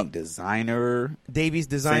 Yup. I think Designer. Davies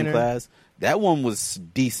Designer. Same class. That one was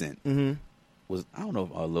decent. Mm-hmm. Was I don't know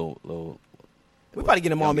a little. We probably get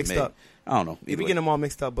them all mixed up. I don't know. We get them all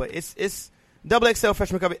mixed up, but it's Double XL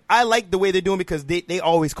freshman cover. I like the way they're doing because they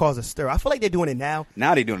always cause a stir. I feel like they're doing it now.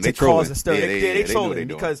 Now they're doing it. They cause a stir. Yeah, they trolling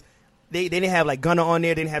because they didn't have like Gunna on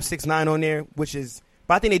there. They didn't have 6ix9ine on there, which is.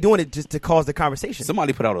 But I think they're doing it just to cause the conversation.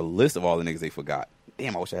 Somebody put out a list of all the niggas they forgot.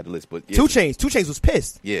 Damn, I wish I had the list. But 2 Chainz was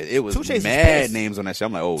pissed. Yeah, it was 2 Chainz mad was names on that shit.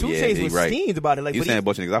 I'm like, oh 2 yeah, Chainz they was right. steamed about it. Like, You saying a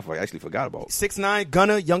bunch of niggas I actually forgot about. 6ix9ine,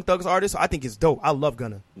 Gunna, Young Thug's artist. So I think it's dope. I love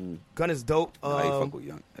Gunna. Gunna's dope. Nah, you fuck with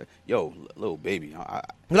Young. Yo, Lil Baby.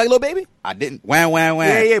 You like Lil Baby? I didn't. Wham.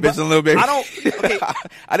 Yeah, Bitch and Lil Baby. I don't. Okay.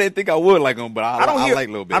 I didn't think I would like him, but I like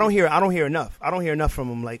Lil Baby. I don't hear enough. I don't hear enough from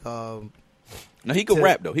him. Like, no, he could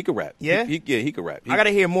rap though. He could rap. Yeah? He could rap. I gotta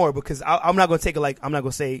hear more because I'm not gonna take it like I'm not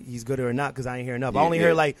gonna say he's good or not because I ain't hear enough. I only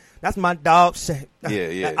heard like that's my dog shit.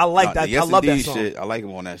 Yeah. I like that. I love that song. Shit, I like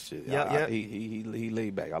him on that shit. Yeah. He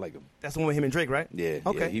laid back. I like him. That's the one with him and Drake, right? Yeah.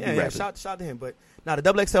 Okay. He be Yeah. rapping. Shout to him. But now the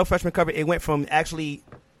Double XL freshman cover, it went from actually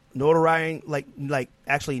notarizing, like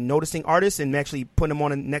actually noticing artists and actually putting them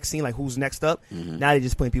on the next scene, like who's next up. Mm-hmm. Now they're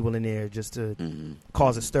just putting people in there just to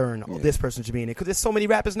cause a stir and this person should be in it because there's so many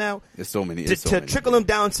rappers now. There's so many. To trickle them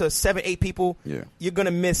down to 7-8 people, Yeah. you're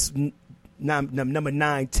gonna miss number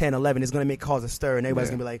 9, 10, 11. It's gonna cause a stir and everybody's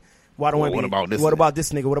Yeah. gonna be like, "Why don't Well, I what about this What nigga? about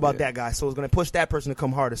this nigga? What about Yeah. that guy?" So it's gonna push that person to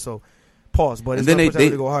come harder. So pause, but it's And then gonna push that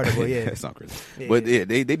to go harder. But yeah, it's not crazy. Yeah, But yeah.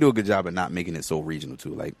 they do a good job at not making it so regional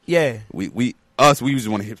too. Like yeah. we usually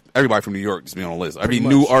want to hit everybody from New York just be on the list. Every Pretty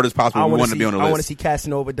new much. artist possible we want to be on the list. I want to see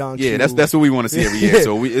Casanova, Don Yeah, Q. that's what we want to see every year.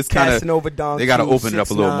 So it's kind of Casanova, Don they got to Q, open it up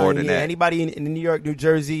a little more 6ix9ine, than yeah, that. Anybody in the New York, New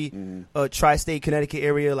Jersey, tri-state, Connecticut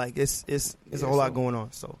area, like it's a whole lot going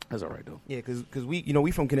on. So That's all right though. yeah, because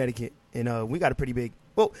we from Connecticut and we got a pretty big.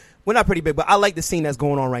 Well, we're not pretty big, but I like the scene that's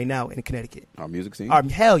going on right now in Connecticut. Our music scene.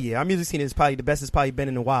 Hell yeah, our music scene is probably the best it's probably been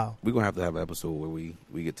in a while. We're gonna have to have an episode where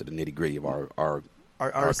we get to the nitty gritty of our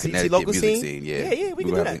Our Connecticut local music scene. Yeah, we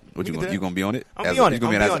can do that. What We can do you that. gonna be on it? I'm be on it. You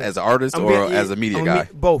gonna I'm be be as on an artist I'm or be- as a media I'm guy?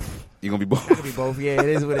 Both. You gonna be both? I could be both. Yeah, it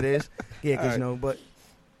is what it is. Yeah, because but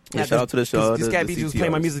Yeah, shout out to the show. This cat BG was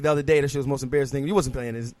playing my CTRs. music the other day. That shit was the most embarrassing thing. You wasn't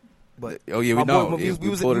playing this, but Oh yeah, my we know. boy, Yeah, we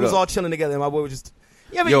was pulled it up. all chilling together. And my boy was just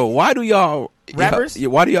Yo, why do y'all Rappers? Yeah,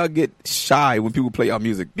 why do y'all get shy when people play y'all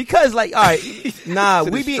music? because like all right, nah,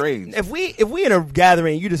 Shit we is be strange. if we in a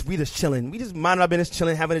gathering, we just chilling. We just mind our business,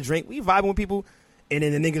 chilling, having a drink. We vibing with people. And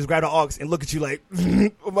then the niggas grab the aux and look at you like,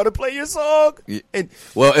 I'm about to play your song. Yeah. And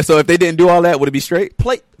Well, so if they didn't do all that, would it be straight?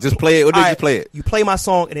 Just play it. Or all did you right, play it? You play my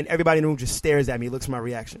song, and then everybody in the room just stares at me, looks for my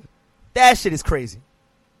reaction. That shit is crazy.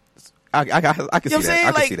 I can You know see what I'm that. saying?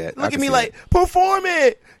 I can Like, see that. I look can at me see like, that. perform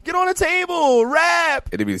it. Get on the table. Rap.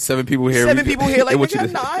 It'd be 7 people here. 7 people here. Like, They want you nigga,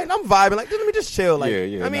 to- 9. I'm vibing. Like, let me just chill. Like,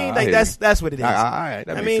 Yeah, I mean, nah, I like hear that's what it is. All right,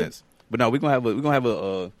 that I makes mean, sense. But no, we're gonna have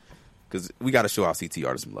a because we got to show our CT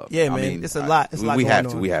artists some love. Yeah, I man, mean, it's a lot. It's a lot we going have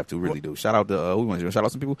on. to. We have to really do. Shout out to we want to shout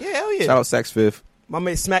out some people. Yeah, hell yeah. Shout out Sax Fifth, My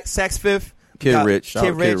man Sax Fifth. Kid Got Rich. Shout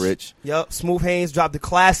out Kid Rich. Yup. Smooth Haynes dropped the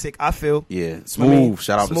classic. I feel. Yeah, My man, Smooth.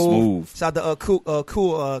 Shout out to Smooth. Shout out to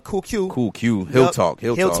Cool Q. Cool Q. Hill Yup. Talk.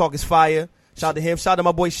 Hill Talk. is fire. Shout out to him. Shout out to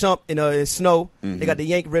my boy Shump in Snow. Mm-hmm. They got the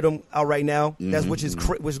Yank Rhythm out right now. That's which is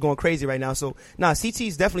going crazy right now. So CT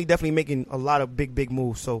is definitely making a lot of big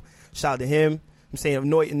moves. So shout out to him. I'm saying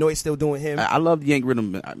Noit's still doing him. I love the Yank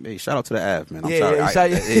Rhythm. Hey, shout out to the Av, man. I'm Yeah,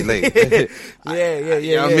 sorry. yeah, Hey, late. yeah.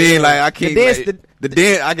 You know what I mean? Like I can't. The dance, like, the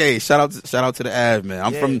dance. Okay, shout out to the Av,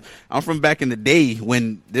 man. I'm from back in the day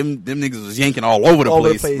when them niggas was yanking all over the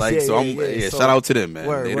place. Like so, so shout out to them, man.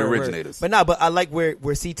 They the originators. But I like where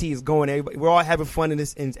CT is going. Everybody, we're all having fun in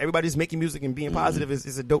this, and everybody's making music and being positive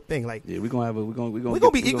is a dope thing. Like yeah, we're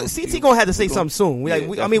gonna be CT gonna have to say something soon.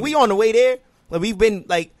 I mean, we on the way there. Like we've been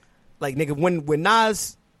like nigga when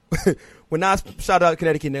Nas shouted out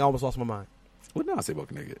Connecticut, nigga, I almost lost my mind. What did I say about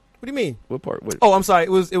Connecticut? What do you mean? What part? What? Oh, I'm sorry. It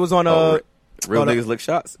was on Real niggas lick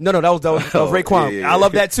shots. No, that was Raekwon. Yeah. I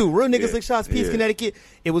love that too. Real niggas Yeah. lick shots. Peace, Yeah. Connecticut.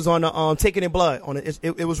 It was on the Taking in Blood.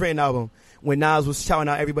 It was written album when Nas was shouting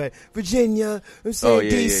out everybody, Virginia, I'm saying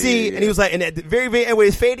DC, and he was like, and at the very very end where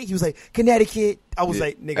it's faded, he was like Connecticut. I was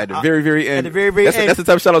like, nigga, at the very end. At the very end. That's the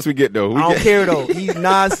type of shout outs we get though. I don't care though.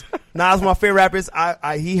 Nas, my favorite rappers.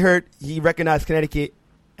 He recognized Connecticut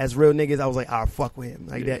as real niggas. I was like, I fuck with him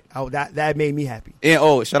like that. That made me happy.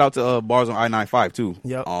 And shout out to bars on I-95 too.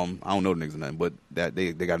 Yep. I don't know the niggas or nothing, but that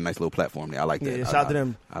they got a nice little platform there. I like that. Yeah, shout out to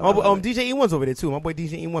them. like DJ E1's over there too. My boy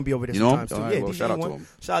DJ E1 be over there You know sometimes him? too. All right, Yeah, well, DJ shout out E1. to him.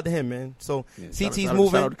 Shout out to him, man. So Yeah, CT's shout out-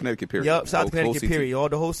 moving. shout out to Connecticut, period. Yep, shout out to Whole Connecticut, CT. period. All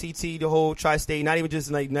the whole CT, the whole tri-state, not even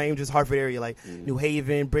just Hartford area, like New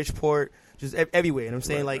Haven, Bridgeport, just everywhere. You know what I'm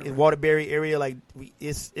saying? Like in Waterbury area, like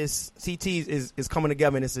it's CT is coming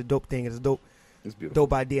together, and it's a dope thing. It's a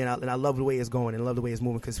dope idea, and I love the way it's going, and I love the way it's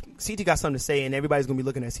moving because CT got something to say, and everybody's gonna be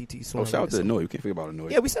looking at CT soon. Shout out to Annoy. You can't forget about Annoy.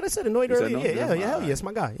 Yeah, I said Annoyed You said earlier. Annoyed? Yeah, hell yeah, it's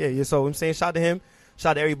my guy. Yeah. So I'm saying shout out to him,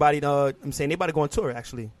 shout out to everybody. I'm saying they about to go on tour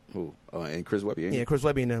actually. Who? And Chris Webby. Ain't Yeah, he? Chris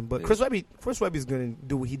Webby and them. But Chris Webby's gonna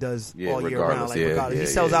do what he does Yeah, all year round. Like regardless. Yeah, regardless, he yeah,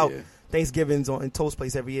 sells yeah, out yeah. Thanksgivings in Toast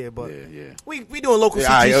Place every year. But Yeah. we doing local Yeah,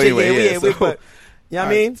 CT shit. anyway, Yeah, so- but you know what I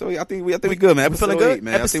mean? So I think we good, man. We feeling Episode good, 8,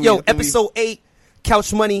 man. Episode 8,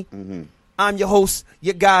 Couch Money. Mm-hmm. I'm your host,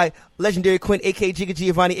 your guy, Legendary Quinn, a.k.a. Jigga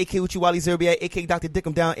Giovanni, a.k.a. Uchiwali Zerbiak, a.k.a. Dr.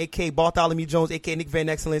 Dickum Down, a.k.a. Bartholomew Jones, a.k.a. Nick Van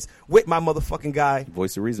Excellence, with my motherfucking guy.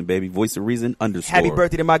 Voice of Reason, baby. Voice of Reason _. Happy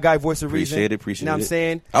birthday to my guy, Voice of Reason. Appreciate You know what I'm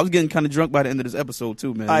saying? I was getting kind of drunk by the end of this episode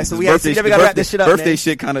too, man. All right, so This we definitely gotta wrap this shit up, Birthday man.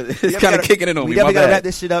 shit kind of We it's definitely kind of gotta- kicking in on we me. definitely My gotta bad. wrap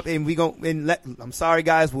this shit up, and I'm sorry,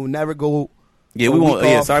 guys. We'll never go. Yeah, a we won't. week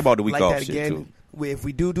Yeah, off sorry about the week like off that shit again. too. If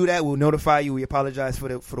we do that, we'll notify you. We apologize for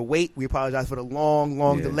the wait. We apologize for the long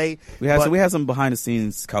Yeah. delay. We had But some behind the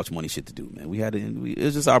scenes couch money shit to do, man. It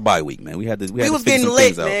was just our bye week, man. We had to we was figure getting some lit,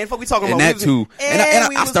 things out. man. Fuck we talking And about. that We was- too. And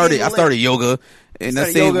we I was started getting yoga. And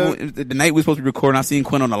Started I yoga. the night we were supposed to be recording, I seen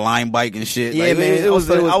Quinn on the line bike and shit. Yeah, Like, man. It was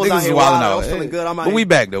I was out niggas here wilding wild. I out. was feeling good. I'm out But here. we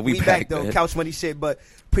back though. We back though. man. Couch Money shit. But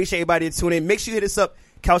appreciate everybody that tune in. Make sure you hit us up.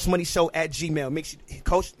 CouchMoneyShow@gmail. Make sure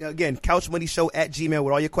CouchMoneyShow@gmail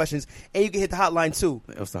with all your questions, and you can hit the hotline too.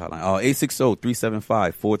 What's the hotline?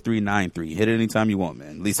 860-375-4393. Hit it anytime you want,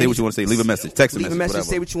 man. At least say what you want to say. Leave a message. Text a Leave message. a message. Whatever.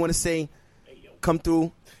 Say what you want to say. Come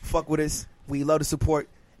through. Fuck with us. We love the support.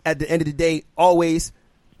 At the end of the day, always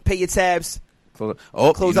pay your tabs. Close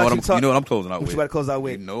Close you know out what your I'm, talk- you know what I'm closing out What with. you about to close out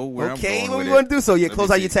with? You know where okay, I'm going what with we it. want to do? So yeah, Let close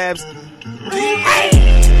me out see. your tabs.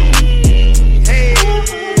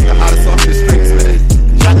 The hottest song in the streets, man.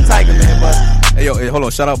 Shout out to Tiger, man. But Hey, hold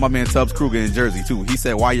on. Shout out my man Tubbs Kruger in Jersey, too. He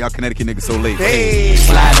said, why y'all Connecticut niggas so late? hey,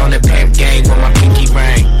 Slide on the pimp game with my pinky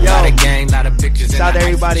ring. Lot of gang, lot of bitches. Shout out to in the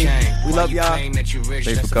everybody. icy chain. We Why love you y'all. claim that you rich?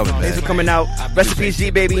 Thanks for That's a coming, false man. thanks for claim. coming out. Rest in peace, G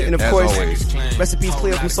baby, and of As course, always. rest in peace,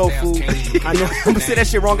 Clear from Soul Food. I know I'm gonna say that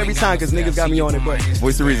shit wrong every time because niggas got me on it, but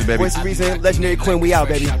Voice of Reason, baby. Voice of Reason, Legendary Quinn, we out,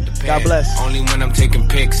 baby. God bless. Only when I'm taking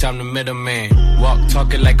pics, I'm the middleman. Walk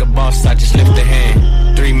talking like a boss, I just lift a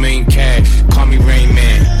hand. 3 million cash, call me Rain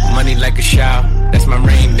Man. Money like a shower, that's my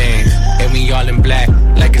rain dance. And we all in black,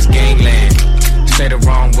 like it's gangland. Say the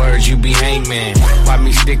wrong words, you be hangman. Why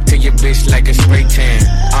me stick to your bitch like a spray tan?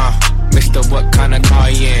 Mister, what kind of car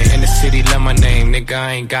you in? In the city, love my name, nigga,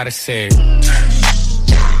 I ain't gotta say it.